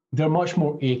 they're much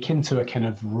more akin to a kind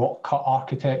of rock cut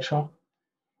architecture.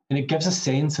 And it gives a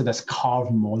sense of this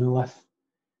carved monolith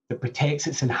that protects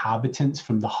its inhabitants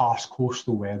from the harsh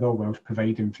coastal weather whilst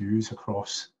providing views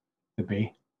across the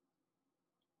bay.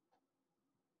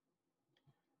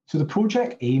 So the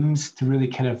project aims to really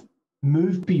kind of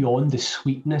move beyond the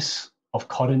sweetness of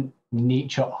current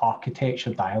nature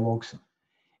architecture dialogues.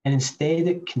 And instead,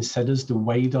 it considers the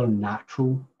wider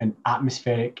natural and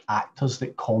atmospheric actors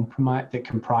that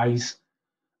comprise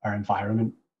our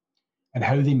environment and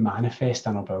how they manifest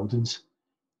in our buildings.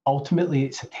 Ultimately,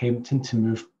 it's attempting to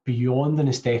move beyond an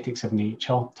aesthetics of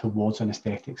nature towards an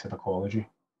aesthetics of ecology.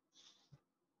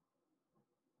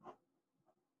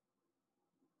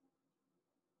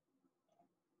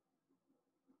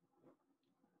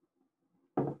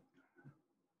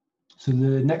 So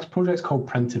the next project is called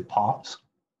Printed Parts.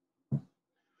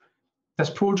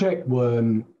 This project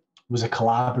was a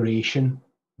collaboration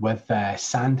with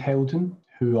Sandhelden,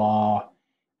 who are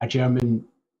a German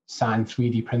sand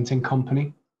 3D printing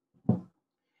company.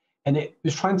 And it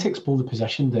was trying to explore the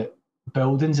position that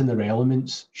buildings and their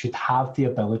elements should have the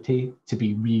ability to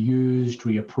be reused,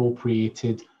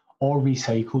 reappropriated, or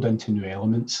recycled into new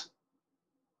elements.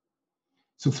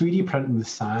 So 3D printing with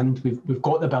sand, we've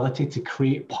got the ability to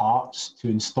create parts, to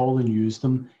install and use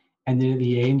them, and then at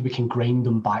the end, we can grind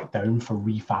them back down for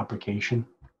refabrication.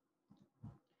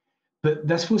 But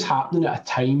this was happening at a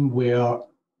time where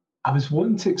I was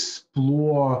wanting to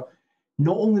explore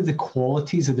not only the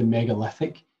qualities of the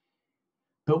megalithic,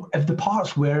 but if the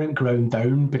parts weren't ground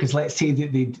down, because let's say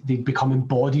that they'd become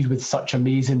embodied with such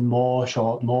amazing moss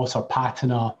or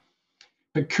patina,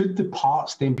 but could the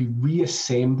parts then be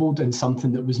reassembled in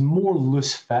something that was more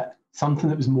loose fit, something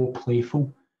that was more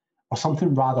playful, or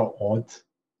something rather odd?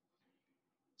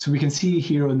 So we can see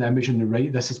here on the image on the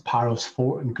right, this is Paros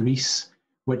Fort in Greece,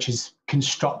 which is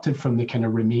constructed from the kind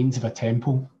of remains of a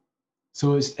temple.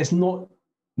 So it's not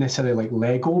necessarily like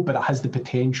Lego, but it has the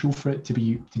potential for it to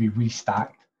be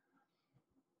restacked.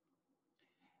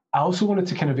 I also wanted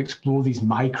to kind of explore these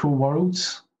micro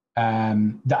worlds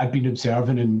that I'd been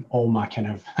observing in all my kind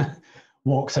of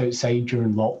walks outside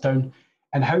during lockdown,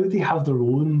 and how they have their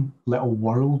own little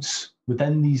worlds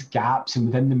within these gaps and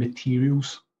within the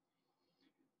materials.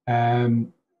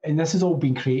 And this has all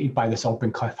been created by this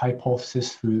urban cliff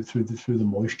hypothesis through the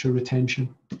moisture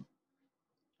retention.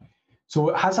 So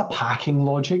it has a packing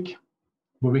logic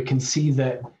where we can see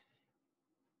that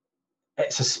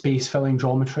it's a space filling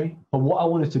geometry. But what I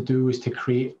wanted to do is to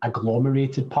create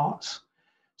agglomerated parts.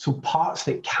 So parts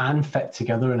that can fit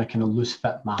together in a kind of loose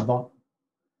fit manner.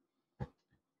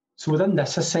 So within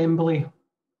this assembly,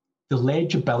 the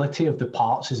legibility of the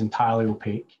parts is entirely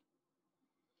opaque.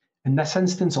 In this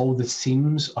instance, all the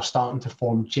seams are starting to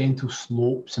form gentle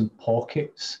slopes and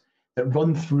pockets that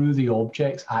run through the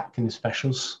objects, acting as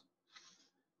fissures.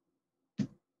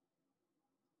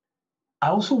 I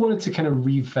also wanted to kind of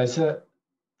revisit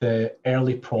the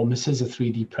early promises of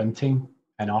 3D printing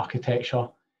and architecture.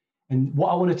 And what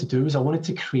I wanted to do is I wanted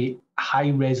to create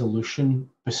high resolution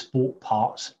bespoke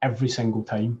parts every single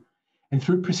time. And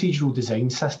through procedural design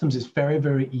systems, it's very,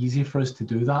 very easy for us to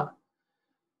do that.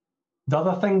 The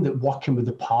other thing that working with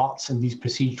the parts and these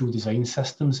procedural design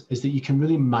systems is that you can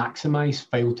really maximize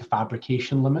file to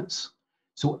fabrication limits.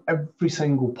 So every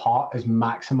single part is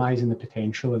maximizing the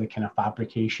potential of the kind of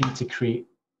fabrication to create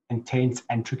intense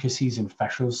intricacies and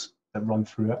fissures that run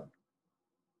through it.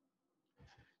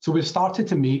 So we've started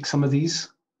to make some of these,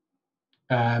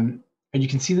 and you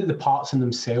can see that the parts in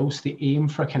themselves, they aim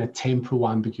for a kind of temporal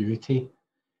ambiguity.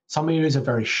 Some areas are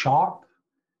very sharp,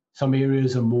 some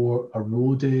areas are more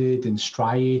eroded and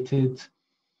striated,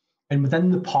 and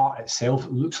within the part itself,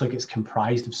 it looks like it's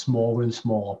comprised of smaller and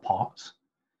smaller parts.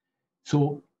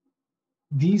 So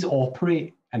these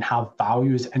operate and have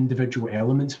value as individual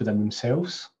elements within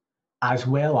themselves, as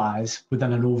well as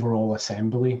within an overall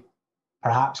assembly,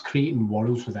 perhaps creating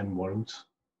worlds within worlds.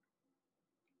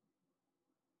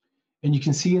 And you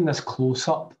can see in this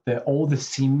close-up that all the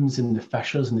seams and the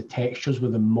fissures and the textures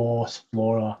where the moss,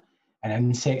 flora, and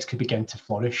insects could begin to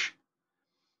flourish.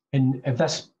 And if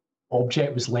this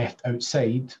object was left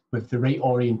outside with the right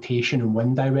orientation and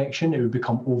wind direction, it would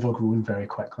become overgrown very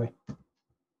quickly.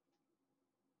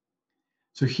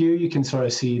 So here you can sort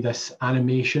of see this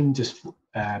animation just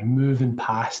moving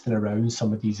past and around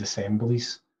some of these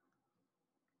assemblies,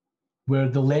 where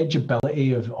the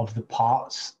legibility of the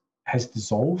parts has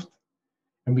dissolved,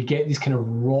 and we get these kind of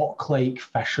rock-like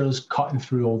fissures cutting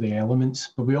through all the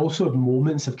elements, but we also have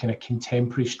moments of kind of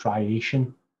contemporary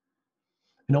striation.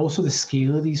 And also the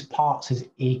scale of these parts is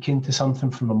akin to something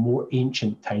from a more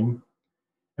ancient time.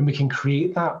 And we can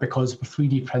create that because with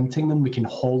 3D printing them, we can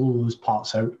hollow those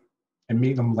parts out and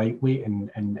make them lightweight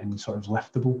and sort of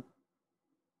liftable.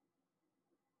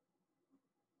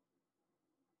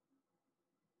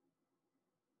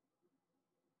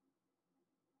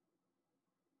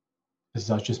 This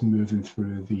is us just moving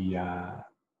through the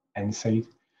inside.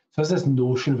 So there's this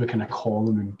notion of a kind of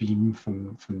column and beam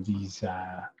from these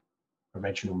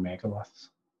original megaliths.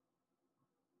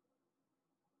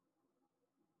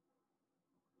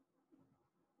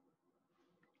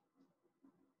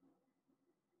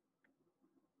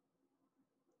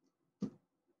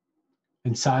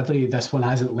 And sadly, this one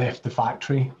hasn't left the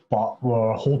factory, but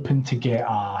we're hoping to get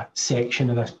a section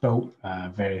of this built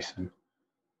very soon.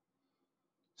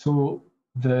 So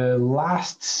the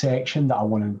last section that I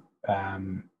want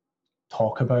to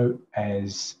talk about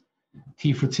is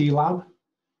T4T Lab.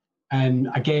 And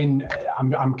again,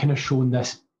 I'm kind of showing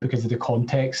this because of the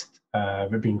context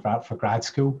of it being for grad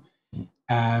school.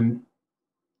 And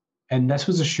this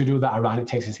was a studio that I ran at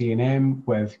Texas A&M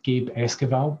with Gabe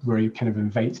Esquivel, where he kind of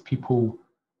invites people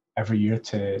every year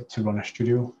to run a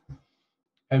studio.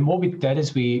 And what we did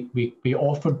is we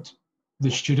offered the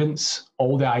students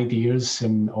all the ideas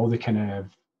and all the kind of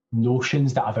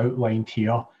notions that I've outlined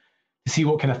here to see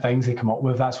what kind of things they come up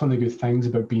with. That's one of the good things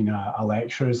about being a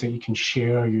lecturer, is that you can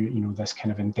share this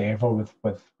kind of endeavour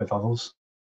with others.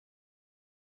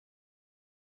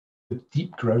 The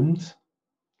deep ground,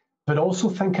 but also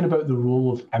thinking about the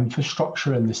role of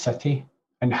infrastructure in the city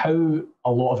and how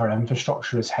a lot of our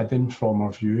infrastructure is hidden from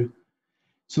our view.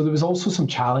 So there was also some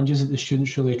challenges that the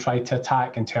students really tried to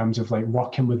attack in terms of like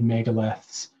working with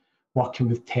megaliths, working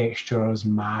with textures,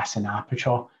 mass and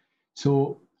aperture.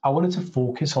 So I wanted to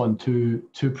focus on two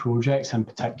projects in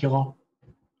particular.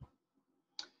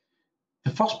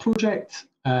 The first project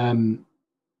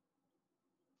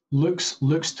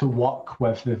looks to work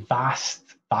with the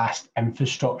vast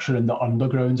infrastructure in the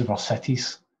undergrounds of our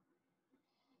cities.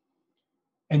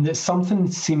 And that something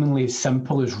seemingly as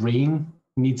simple as rain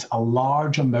needs a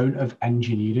large amount of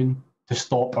engineering to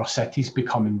stop our cities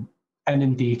becoming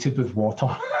inundated with water.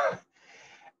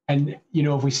 And,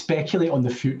 if we speculate on the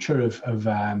future of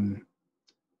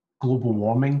global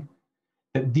warming,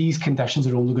 that these conditions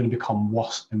are only going to become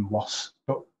worse and worse,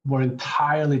 but we're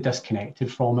entirely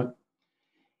disconnected from it.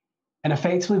 And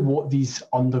effectively what these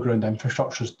underground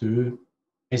infrastructures do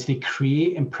is they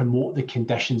create and promote the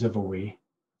conditions of away.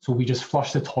 So we just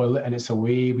flush the toilet and it's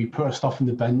away. We put our stuff in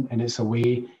the bin and it's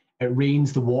away. It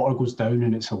rains, the water goes down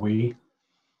and it's away.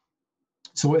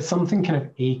 So it's something kind of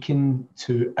akin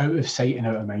to out of sight and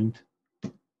out of mind.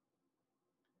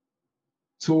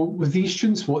 So with these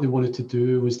students, what they wanted to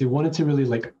do was they wanted to really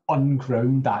like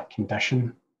unground that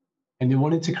condition. And they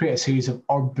wanted to create a series of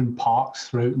urban parks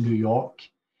throughout New York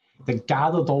that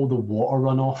gathered all the water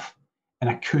runoff and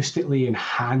acoustically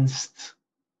enhanced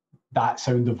that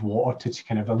sound of water to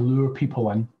kind of allure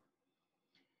people in.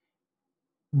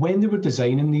 When they were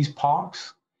designing these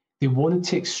parks, they wanted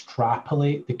to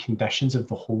extrapolate the conditions of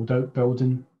the holdout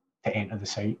building to enter the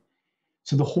site.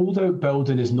 So the holdout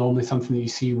building is normally something that you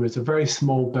see where it's a very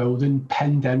small building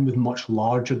pinned in with much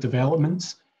larger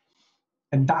developments.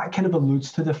 And that kind of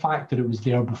alludes to the fact that it was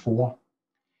there before.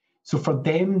 So for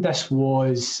them, this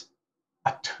was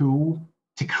a tool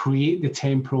to create the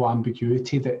temporal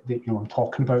ambiguity that I'm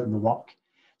talking about in the work.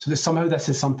 So that somehow this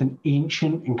is something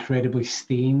ancient, incredibly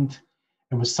stained,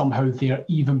 and was somehow there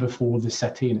even before the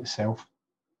city in itself.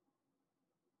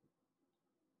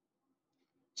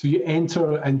 So you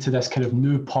enter into this kind of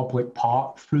new public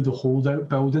park through the holdout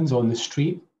buildings on the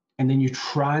street, and then you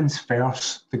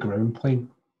transverse the ground plane.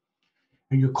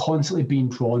 And you're constantly being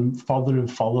drawn further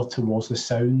and further towards the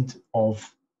sound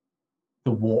of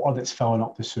the water that's filling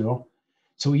up the sewer.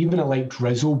 So even a light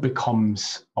drizzle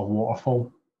becomes a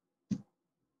waterfall.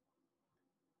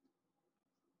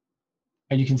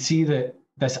 And you can see that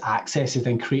this access is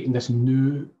then creating this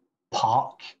new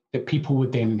park that people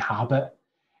would then inhabit.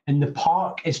 And the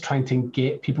park is trying to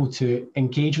get people to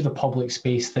engage with a public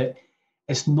space that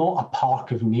it's not a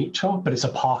park of nature, but it's a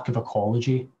park of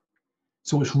ecology.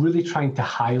 So it's really trying to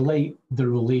highlight the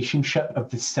relationship of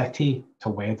the city to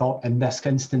weather, in this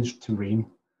instance to rain,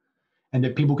 and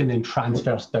that people can then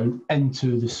transverse down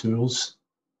into the sewers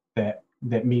that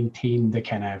maintain the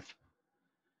kind of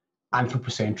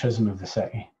anthropocentrism of the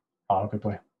city,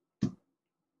 arguably.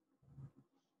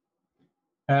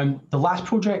 The last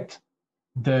project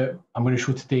that I'm going to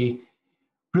show today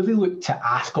really looked to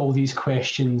ask all these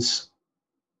questions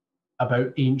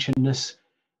about ancientness,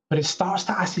 but it starts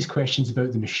to ask these questions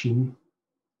about the machine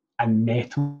and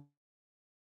metal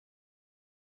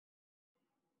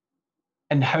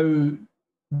and how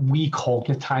we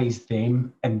cognitize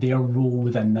them and their role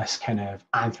within this kind of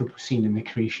Anthropocene and the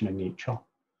creation of nature.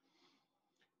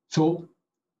 So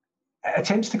it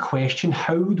attempts to question,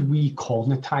 how would we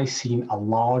cognitize seeing a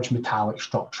large metallic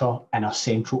structure in a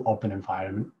central urban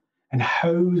environment? And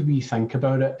how would we think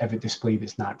about it if it displayed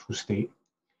its natural state?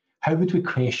 How would we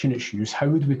question its use? How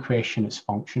would we question its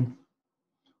function?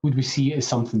 Would we see it as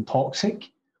something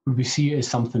toxic? Would we see it as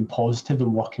something positive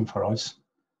and working for us?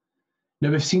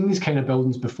 Now, we've seen these kind of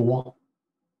buildings before,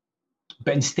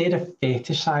 but instead of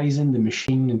fetishizing the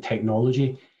machine and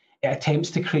technology, it attempts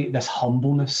to create this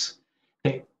humbleness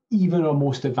that even our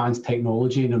most advanced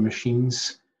technology and our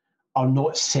machines are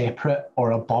not separate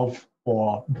or above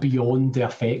or beyond the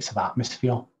effects of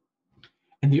atmosphere.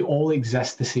 And they all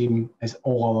exist the same as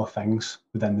all other things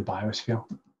within the biosphere.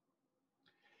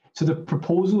 So the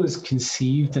proposal is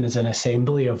conceived and is an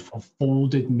assembly of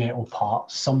folded metal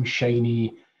parts, some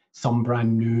shiny, some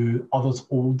brand new, others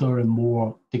older and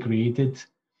more degraded.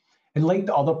 And like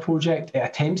the other project, it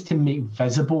attempts to make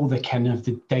visible the kind of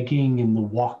the digging and the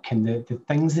work and the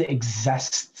things that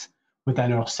exist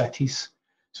within our cities.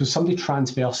 So if somebody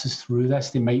transverses through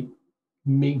this, they might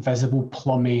make visible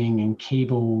plumbing and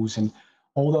cables and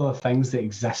all the other things that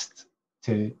exist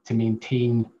to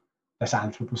maintain this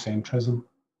anthropocentrism.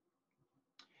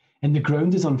 And the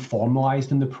ground is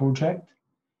unformalized in the project,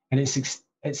 and it's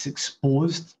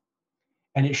exposed,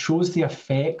 and it shows the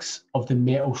effects of the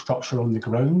metal structure on the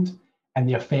ground and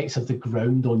the effects of the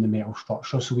ground on the metal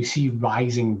structure. So we see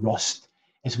rising rust,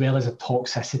 as well as a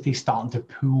toxicity starting to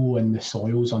pool in the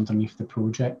soils underneath the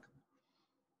project.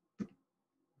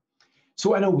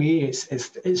 So in a way,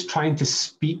 it's trying to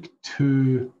speak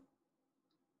to,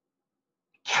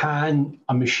 can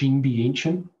a machine be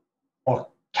ancient, or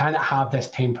can it have this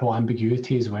temporal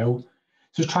ambiguity as well?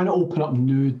 So it's trying to open up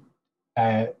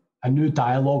a new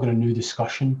dialogue and a new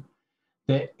discussion.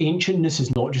 That ancientness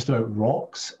is not just about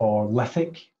rocks or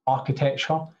lithic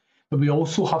architecture, but we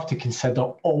also have to consider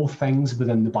all things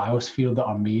within the biosphere that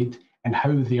are made and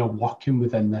how they are working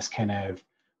within this kind of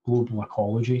global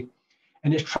ecology.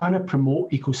 And it's trying to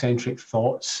promote ecocentric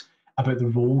thoughts about the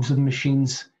roles of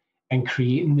machines and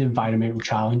creating the environmental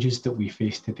challenges that we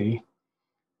face today.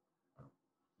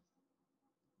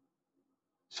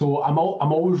 So I'm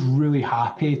always really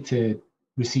happy to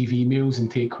receive emails and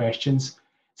take questions.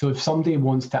 So if somebody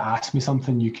wants to ask me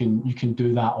something, you can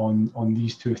do that on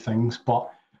these two things.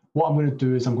 But what I'm going to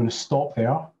do is I'm going to stop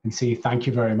there and say thank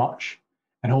you very much.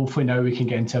 And hopefully now we can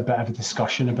get into a bit of a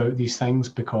discussion about these things,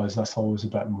 because that's always a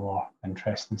bit more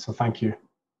interesting. So thank you.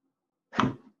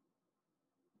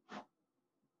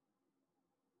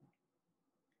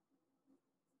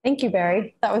 Thank you,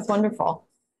 Barry. That was wonderful.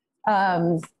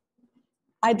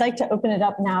 I'd like to open it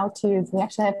up now to, we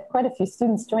actually have quite a few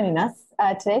students joining us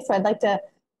today, so I'd like to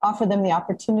offer them the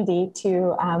opportunity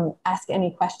to ask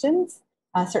any questions,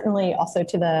 certainly also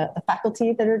to the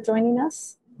faculty that are joining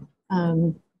us.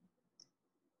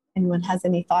 Anyone has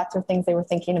any thoughts or things they were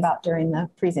thinking about during the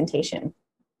presentation?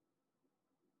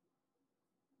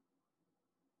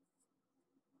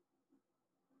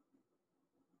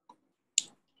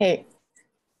 Hey.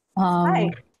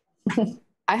 Hi.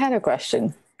 I had a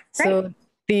question. Great. So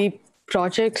the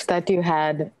projects that you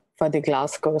had for the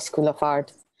Glasgow School of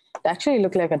Art, they actually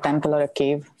look like a temple or a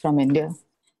cave from India.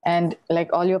 And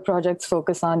like all your projects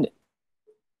focus on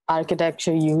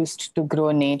architecture used to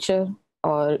grow nature,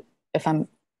 or if I'm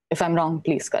wrong,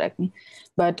 please correct me.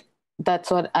 But that's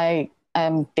what I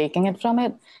am taking it from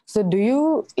it. So do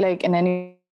you like in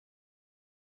any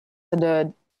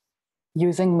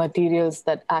using materials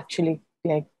that actually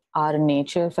like are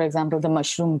nature? For example, the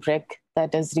mushroom brick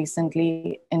that is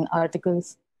recently in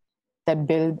articles that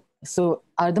build. So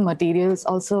are the materials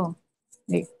also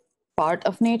like part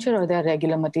of nature, or they're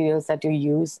regular materials that you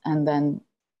use and then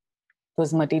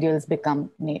those materials become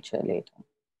nature later?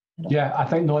 Yeah, I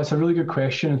think, no, it's a really good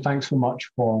question, and thanks so much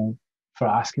for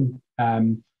asking.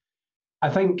 I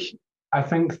think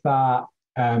that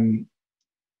in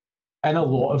a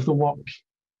lot of the work,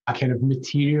 a kind of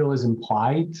material is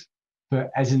implied,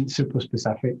 but isn't super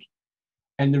specific.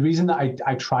 And the reason that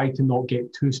I try to not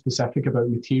get too specific about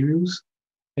materials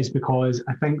is because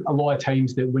I think a lot of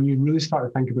times that when you really start to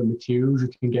think about materials, you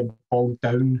can get bogged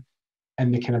down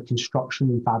in the kind of construction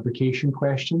and fabrication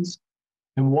questions.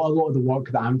 And what a lot of the work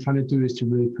that I'm trying to do is to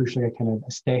really push like a kind of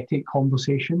aesthetic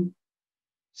conversation.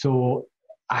 So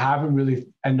I haven't really,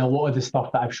 in a lot of the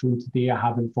stuff that I've shown today, I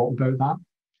haven't thought about that.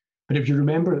 But if you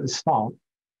remember at the start,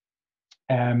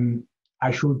 I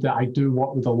showed that I do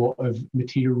work with a lot of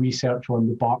material research on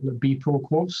the Bartlett B-Pro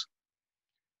course.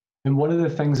 And one of the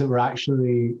things that we're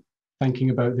actually thinking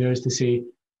about there is to say,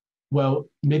 well,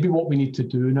 maybe what we need to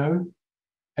do now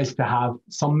is to have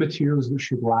some materials that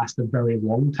should last a very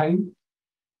long time,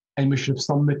 and we should have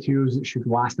some materials that should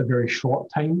last a very short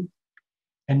time,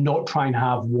 and not try and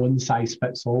have one size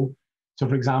fits all. So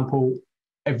for example,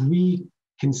 if we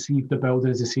conceive the building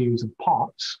as a series of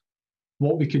parts,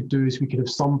 what we could do is we could have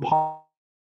some parts,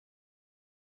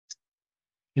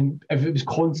 and if it was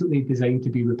constantly designed to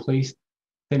be replaced,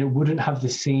 then it wouldn't have the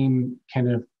same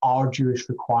kind of arduous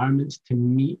requirements to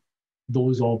meet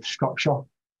those of structure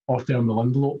or thermal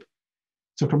envelope.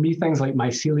 So for me, things like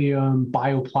mycelium,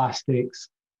 bioplastics,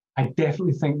 I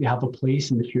definitely think they have a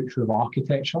place in the future of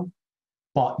architecture,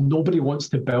 but nobody wants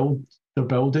to build their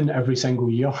building every single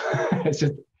year. It's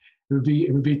just,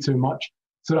 it would be too much.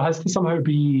 So there has to somehow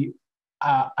be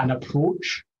an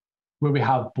approach where we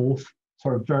have both.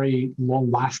 sort of very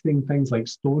long-lasting things like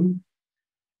stone.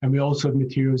 And we also have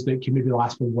materials that can maybe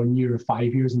last for 1 year or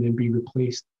 5 years and then be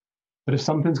replaced. But if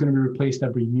something's going to be replaced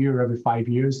every year or every 5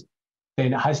 years,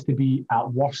 then it has to be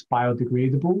at worst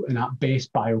biodegradable and at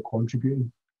best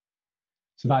biocontributing.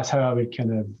 So that's how I would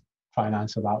kind of try and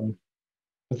answer that one.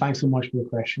 But thanks so much for the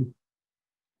question.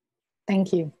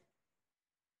 Thank you.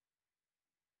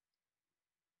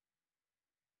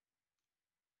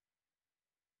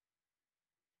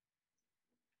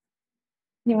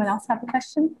 Anyone else have a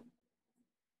question?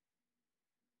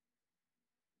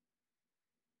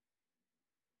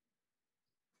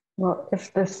 Well,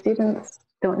 if the students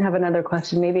don't have another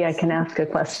question, maybe I can ask a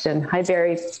question. Hi,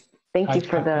 Barry. Thank you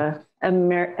for the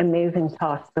amazing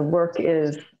talk. The work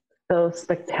is so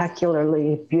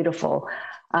spectacularly beautiful.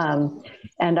 And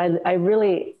I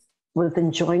really was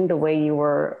enjoying the way you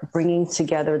were bringing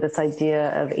together this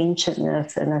idea of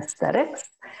ancientness and aesthetics.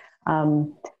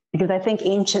 Because I think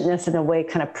ancientness in a way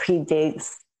kind of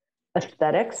predates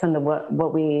aesthetics and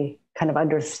what we kind of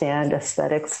understand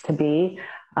aesthetics to be.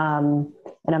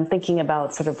 And I'm thinking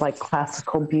about sort of like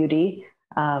classical beauty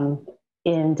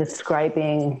in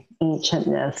describing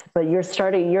ancientness, but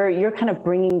you're kind of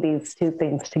bringing these two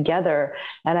things together.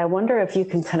 And I wonder if you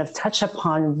can kind of touch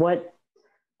upon what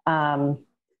are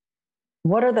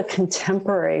the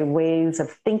contemporary ways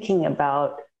of thinking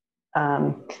about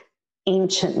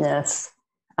ancientness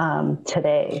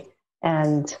today.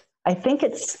 And I think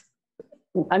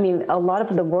a lot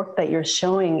of the work that you're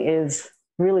showing is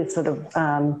really sort of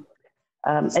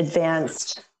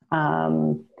advanced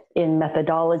in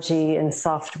methodology and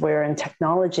software and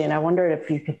technology. And I wondered if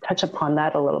you could touch upon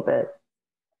that a little bit.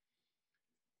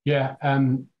 Yeah,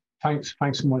 thanks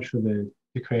so much for the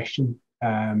question.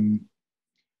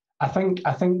 I think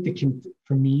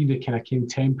for me, the kind of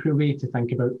contemporary way to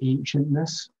think about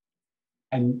ancientness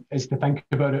and is to think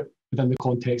about it within the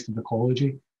context of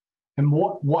ecology. And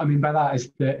what I mean by that is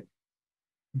that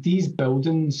these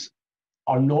buildings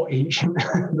are not ancient.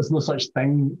 There's no such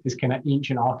thing as kind of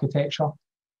ancient architecture.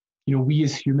 You know, we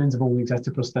as humans have only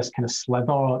existed for this kind of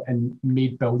slither and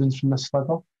made buildings from this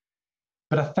slither.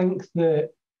 But I think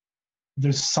that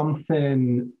there's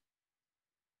something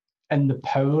in the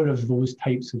power of those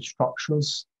types of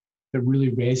structures that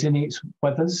really resonates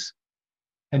with us.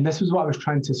 And this was what I was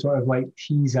trying to sort of like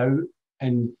tease out.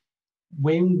 And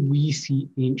when we see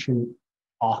ancient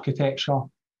architecture,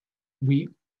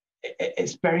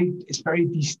 it's very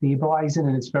destabilizing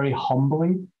and it's very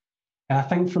humbling. And I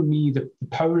think for me, the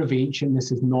power of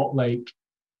ancientness is not like,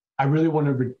 I really want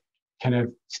to kind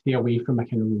of stay away from a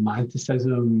kind of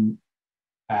romanticism,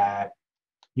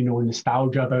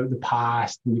 nostalgia about the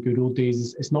past and the good old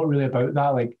days. It's not really about that.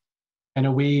 Like, in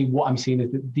a way, what I'm saying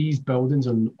is that these buildings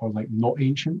are like not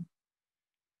ancient.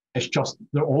 It's just,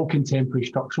 they're all contemporary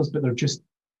structures, but they're just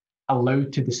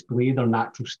allowed to display their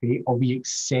natural state, or we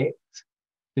accept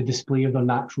the display of their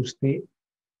natural state.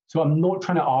 So I'm not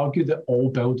trying to argue that all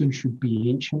buildings should be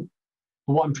ancient,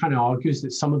 but what I'm trying to argue is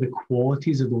that some of the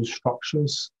qualities of those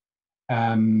structures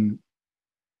could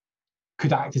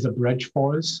act as a bridge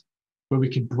for us, where we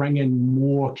could bring in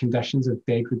more conditions of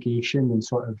degradation and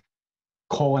sort of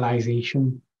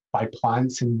colonization by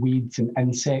plants and weeds and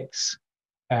insects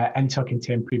into a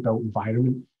contemporary built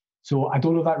environment. So I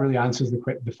don't know if that really answers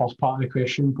the first part of the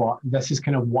question, but this is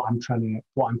kind of what I'm trying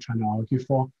to argue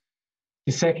for.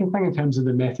 The second thing, in terms of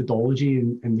the methodology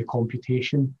and the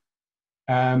computation,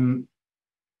 I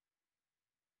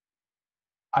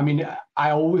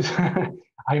always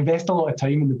I invest a lot of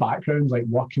time in the background, like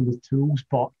working with tools,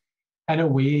 but in a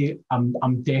way,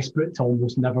 I'm desperate to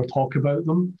almost never talk about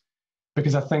them,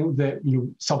 because I think that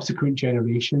subsequent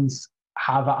generations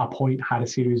have at a point had a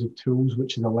series of tools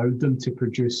which has allowed them to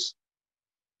produce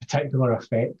particular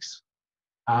effects.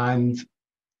 And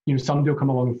somebody will come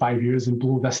along in 5 years and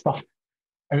blow this stuff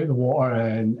out of the water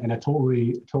in a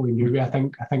totally new way. I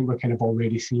think we're kind of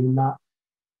already seeing that.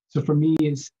 So for me,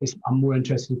 I'm more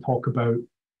interested to talk about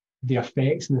the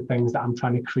effects and the things that I'm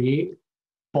trying to create.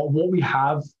 But what we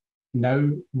have now,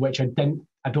 which I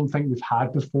don't think we've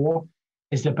had before,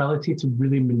 is the ability to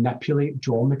really manipulate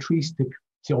geometries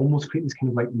to almost create this kind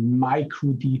of like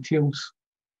micro details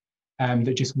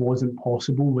that just wasn't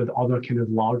possible with other kind of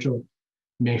larger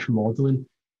mesh modeling.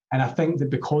 And I think that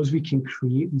because we can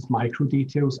create these micro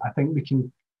details, I think we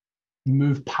can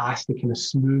move past the kind of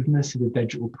smoothness of the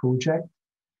digital project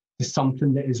to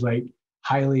something that is like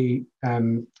highly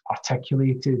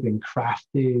articulated and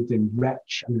crafted and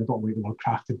rich. I mean, I don't like the word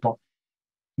crafted, but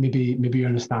maybe you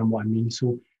understand what I mean.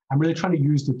 So I'm really trying to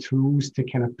use the tools to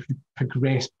kind of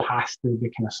progress past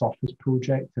the kind of surface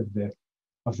project of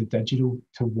the digital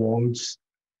towards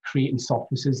creating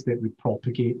surfaces that would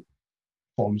propagate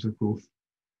forms of growth.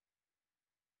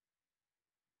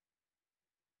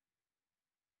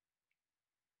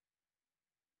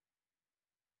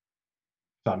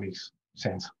 That makes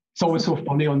sense. It's always so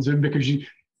funny on Zoom because you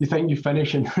think you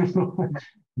finish and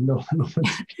no.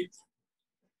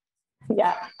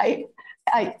 Yeah, I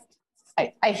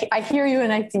hear you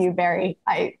and I see you, Barry.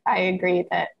 I agree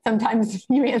that sometimes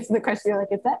you answer the question, you're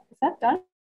like, is that done?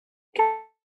 Okay.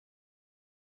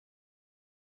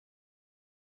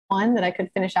 One that I could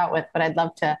finish out with, but I'd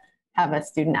love to have a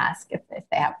student ask if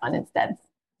they have one instead.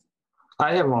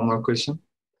 I have one more question.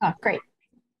 Oh, great.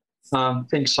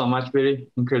 Thanks so much, very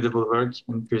incredible work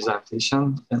and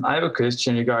presentation. And I have a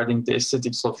question regarding the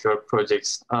aesthetics of your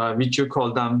projects, which you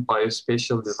call them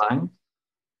biospatial design.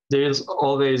 There is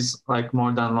always like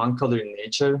more than one color in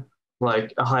nature,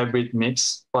 like a hybrid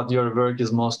mix, but your work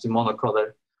is mostly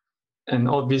monocolor. And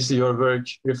obviously your work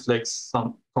reflects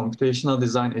some computational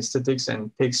design aesthetics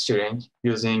and texturing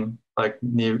using like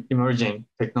new emerging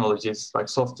technologies like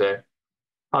software.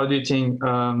 How do you think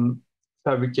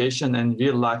fabrication and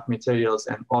real life materials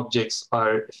and objects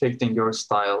are affecting your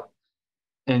style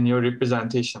and your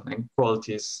representation and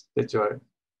qualities that you are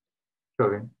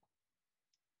showing?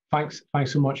 Thanks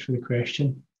so much for the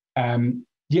question.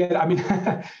 Yeah, I mean,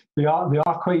 they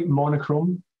are quite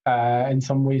monochrome in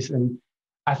some ways, and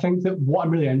I think that what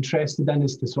I'm really interested in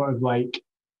is to sort of like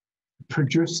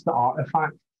produce the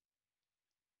artifact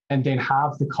and then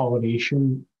have the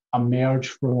coloration emerge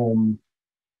from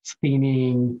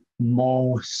staining,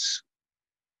 moss,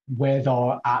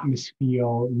 weather, atmosphere,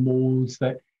 molds,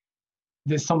 that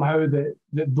somehow that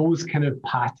those kind of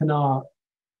patina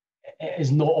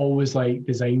is not always like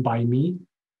designed by me.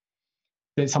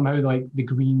 That somehow like the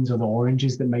greens or the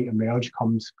oranges that might emerge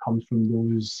comes from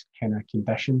those kind of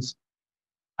conditions.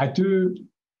 I do,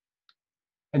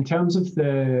 in terms of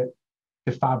the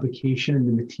fabrication and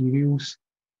the materials,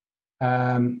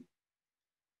 I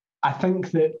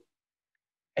think that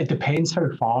it depends how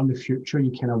far in the future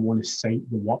you kind of want to cite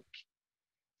the work.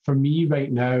 For me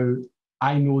right now,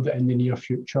 I know that in the near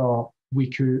future we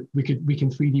can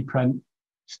 3D print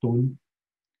stone.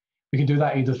 We can do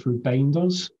that either through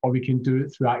binders or we can do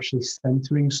it through actually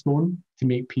sintering stone to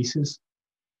make pieces.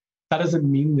 That doesn't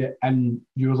mean that in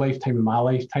your lifetime and my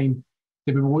lifetime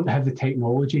that we won't have the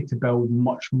technology to build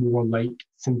much more like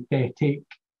synthetic,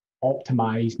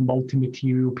 optimized,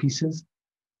 multi-material pieces.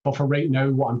 But for right now,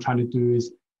 what I'm trying to do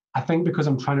is, I think because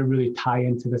I'm trying to really tie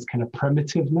into this kind of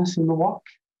primitiveness in the work,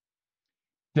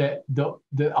 that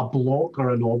a block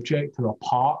or an object or a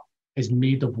part is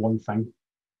made of one thing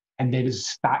and then it's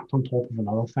stacked on top of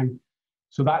another thing.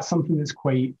 So that's something that's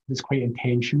quite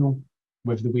intentional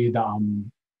with the way that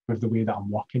I'm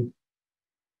working,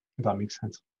 if that makes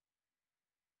sense.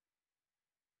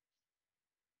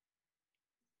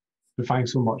 So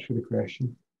thanks so much for the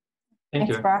question.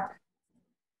 Thanks, Brock.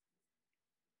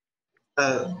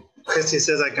 Christy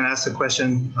says I can ask a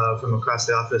question from across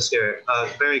the office here.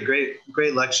 Very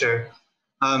great lecture.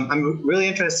 I'm really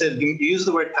interested, you used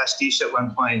the word pastiche at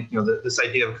one point, this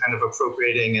idea of kind of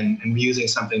appropriating and reusing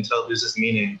something until it loses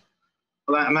meaning.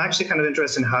 Well, I'm actually kind of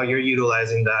interested in how you're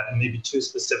utilizing that, and maybe two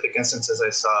specific instances I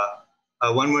saw.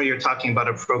 One where you're talking about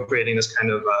appropriating this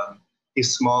kind of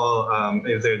these small,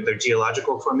 they're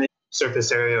geological formation,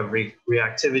 surface area of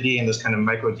reactivity and this kind of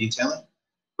micro detailing.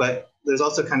 But there's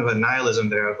also kind of a nihilism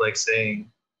there of like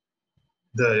saying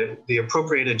the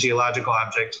appropriated geological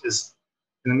object is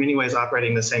in many ways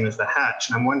operating the same as the hatch.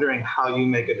 And I'm wondering how you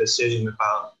make a decision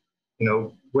about,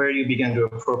 where you begin to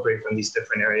appropriate from these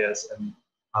different areas and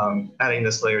adding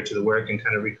this layer to the work and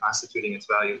kind of reconstituting its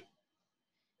value.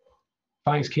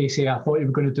 Thanks, Casey. I thought you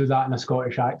were going to do that in a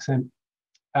Scottish accent.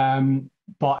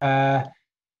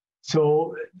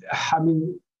 So, I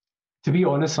mean, to be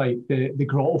honest, like the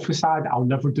grotto facade, I'll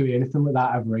never do anything like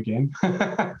that ever again.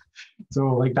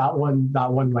 So like that one,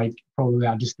 like probably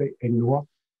I just ignore.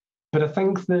 But I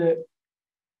think that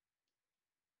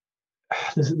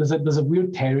there's a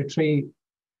weird territory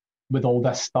with all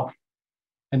this stuff.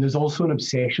 And there's also an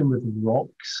obsession with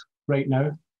rocks right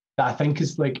now that I think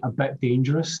is like a bit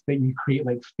dangerous, that you create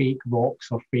like fake rocks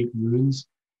or fake ruins.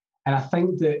 And I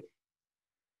think that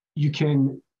you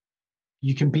can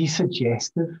be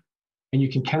suggestive and you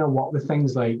can kind of work with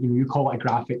things like, you call it a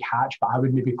graphic hatch, but I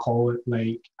would maybe call it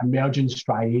like emergent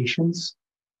striations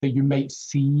that you might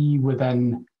see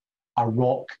within a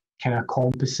rock kind of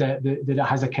composite, that it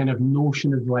has a kind of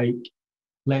notion of like,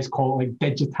 let's call it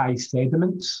like digitized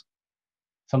sediments,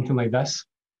 something like this.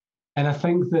 And I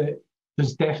think that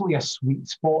there's definitely a sweet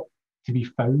spot to be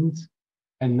found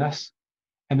in this.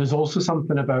 And there's also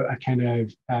something about a kind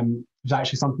of, there's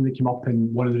actually something that came up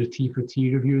in one of the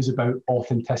T4T reviews about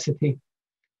authenticity.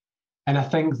 And I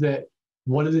think that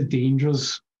one of the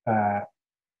dangers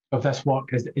of this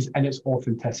work is in its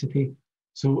authenticity.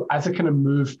 So as I kind of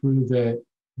move through the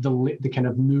kind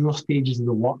of newer stages of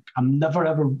the work, I'm never,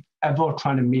 ever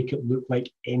trying to make it look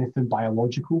like anything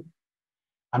biological.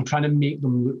 I'm trying to make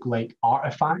them look like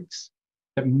artifacts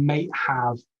that might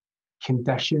have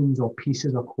conditions or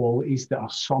pieces or qualities that are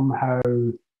somehow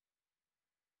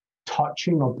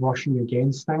touching or brushing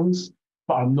against things,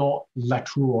 but are not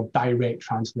literal or direct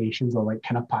translations or like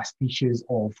kind of pastiches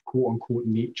of quote unquote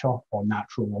nature or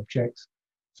natural objects.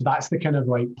 So that's the kind of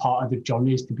like part of the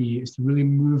journey is to really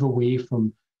move away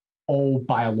from all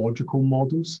biological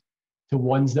models to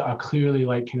ones that are clearly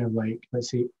like kind of like, let's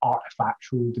say,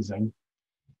 artifactual design.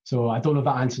 So I don't know if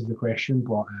that answers the question,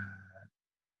 but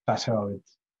that's how I would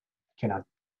kind of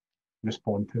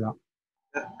respond to that.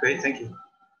 Yeah, great, thank you.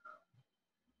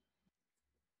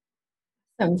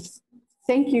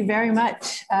 Thank you very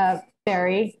much,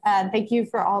 Barry. Thank you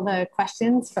for all the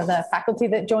questions for the faculty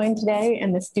that joined today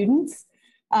and the students.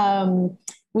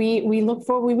 We look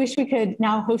forward, we wish we could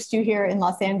now host you here in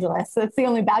Los Angeles. So that's the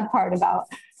only bad part about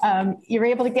you're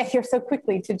able to get here so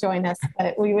quickly to join us,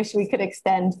 but we wish we could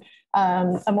extend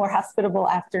a more hospitable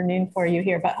afternoon for you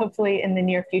here, but hopefully in the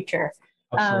near future.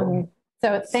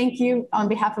 So thank you on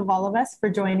behalf of all of us for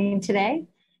joining today.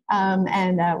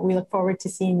 And we look forward to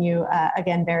seeing you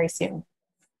again very soon.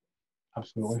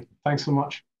 Absolutely. Thanks so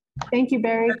much. Thank you,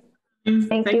 Barry.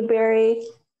 Thank you, Barry.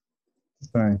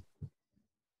 Bye.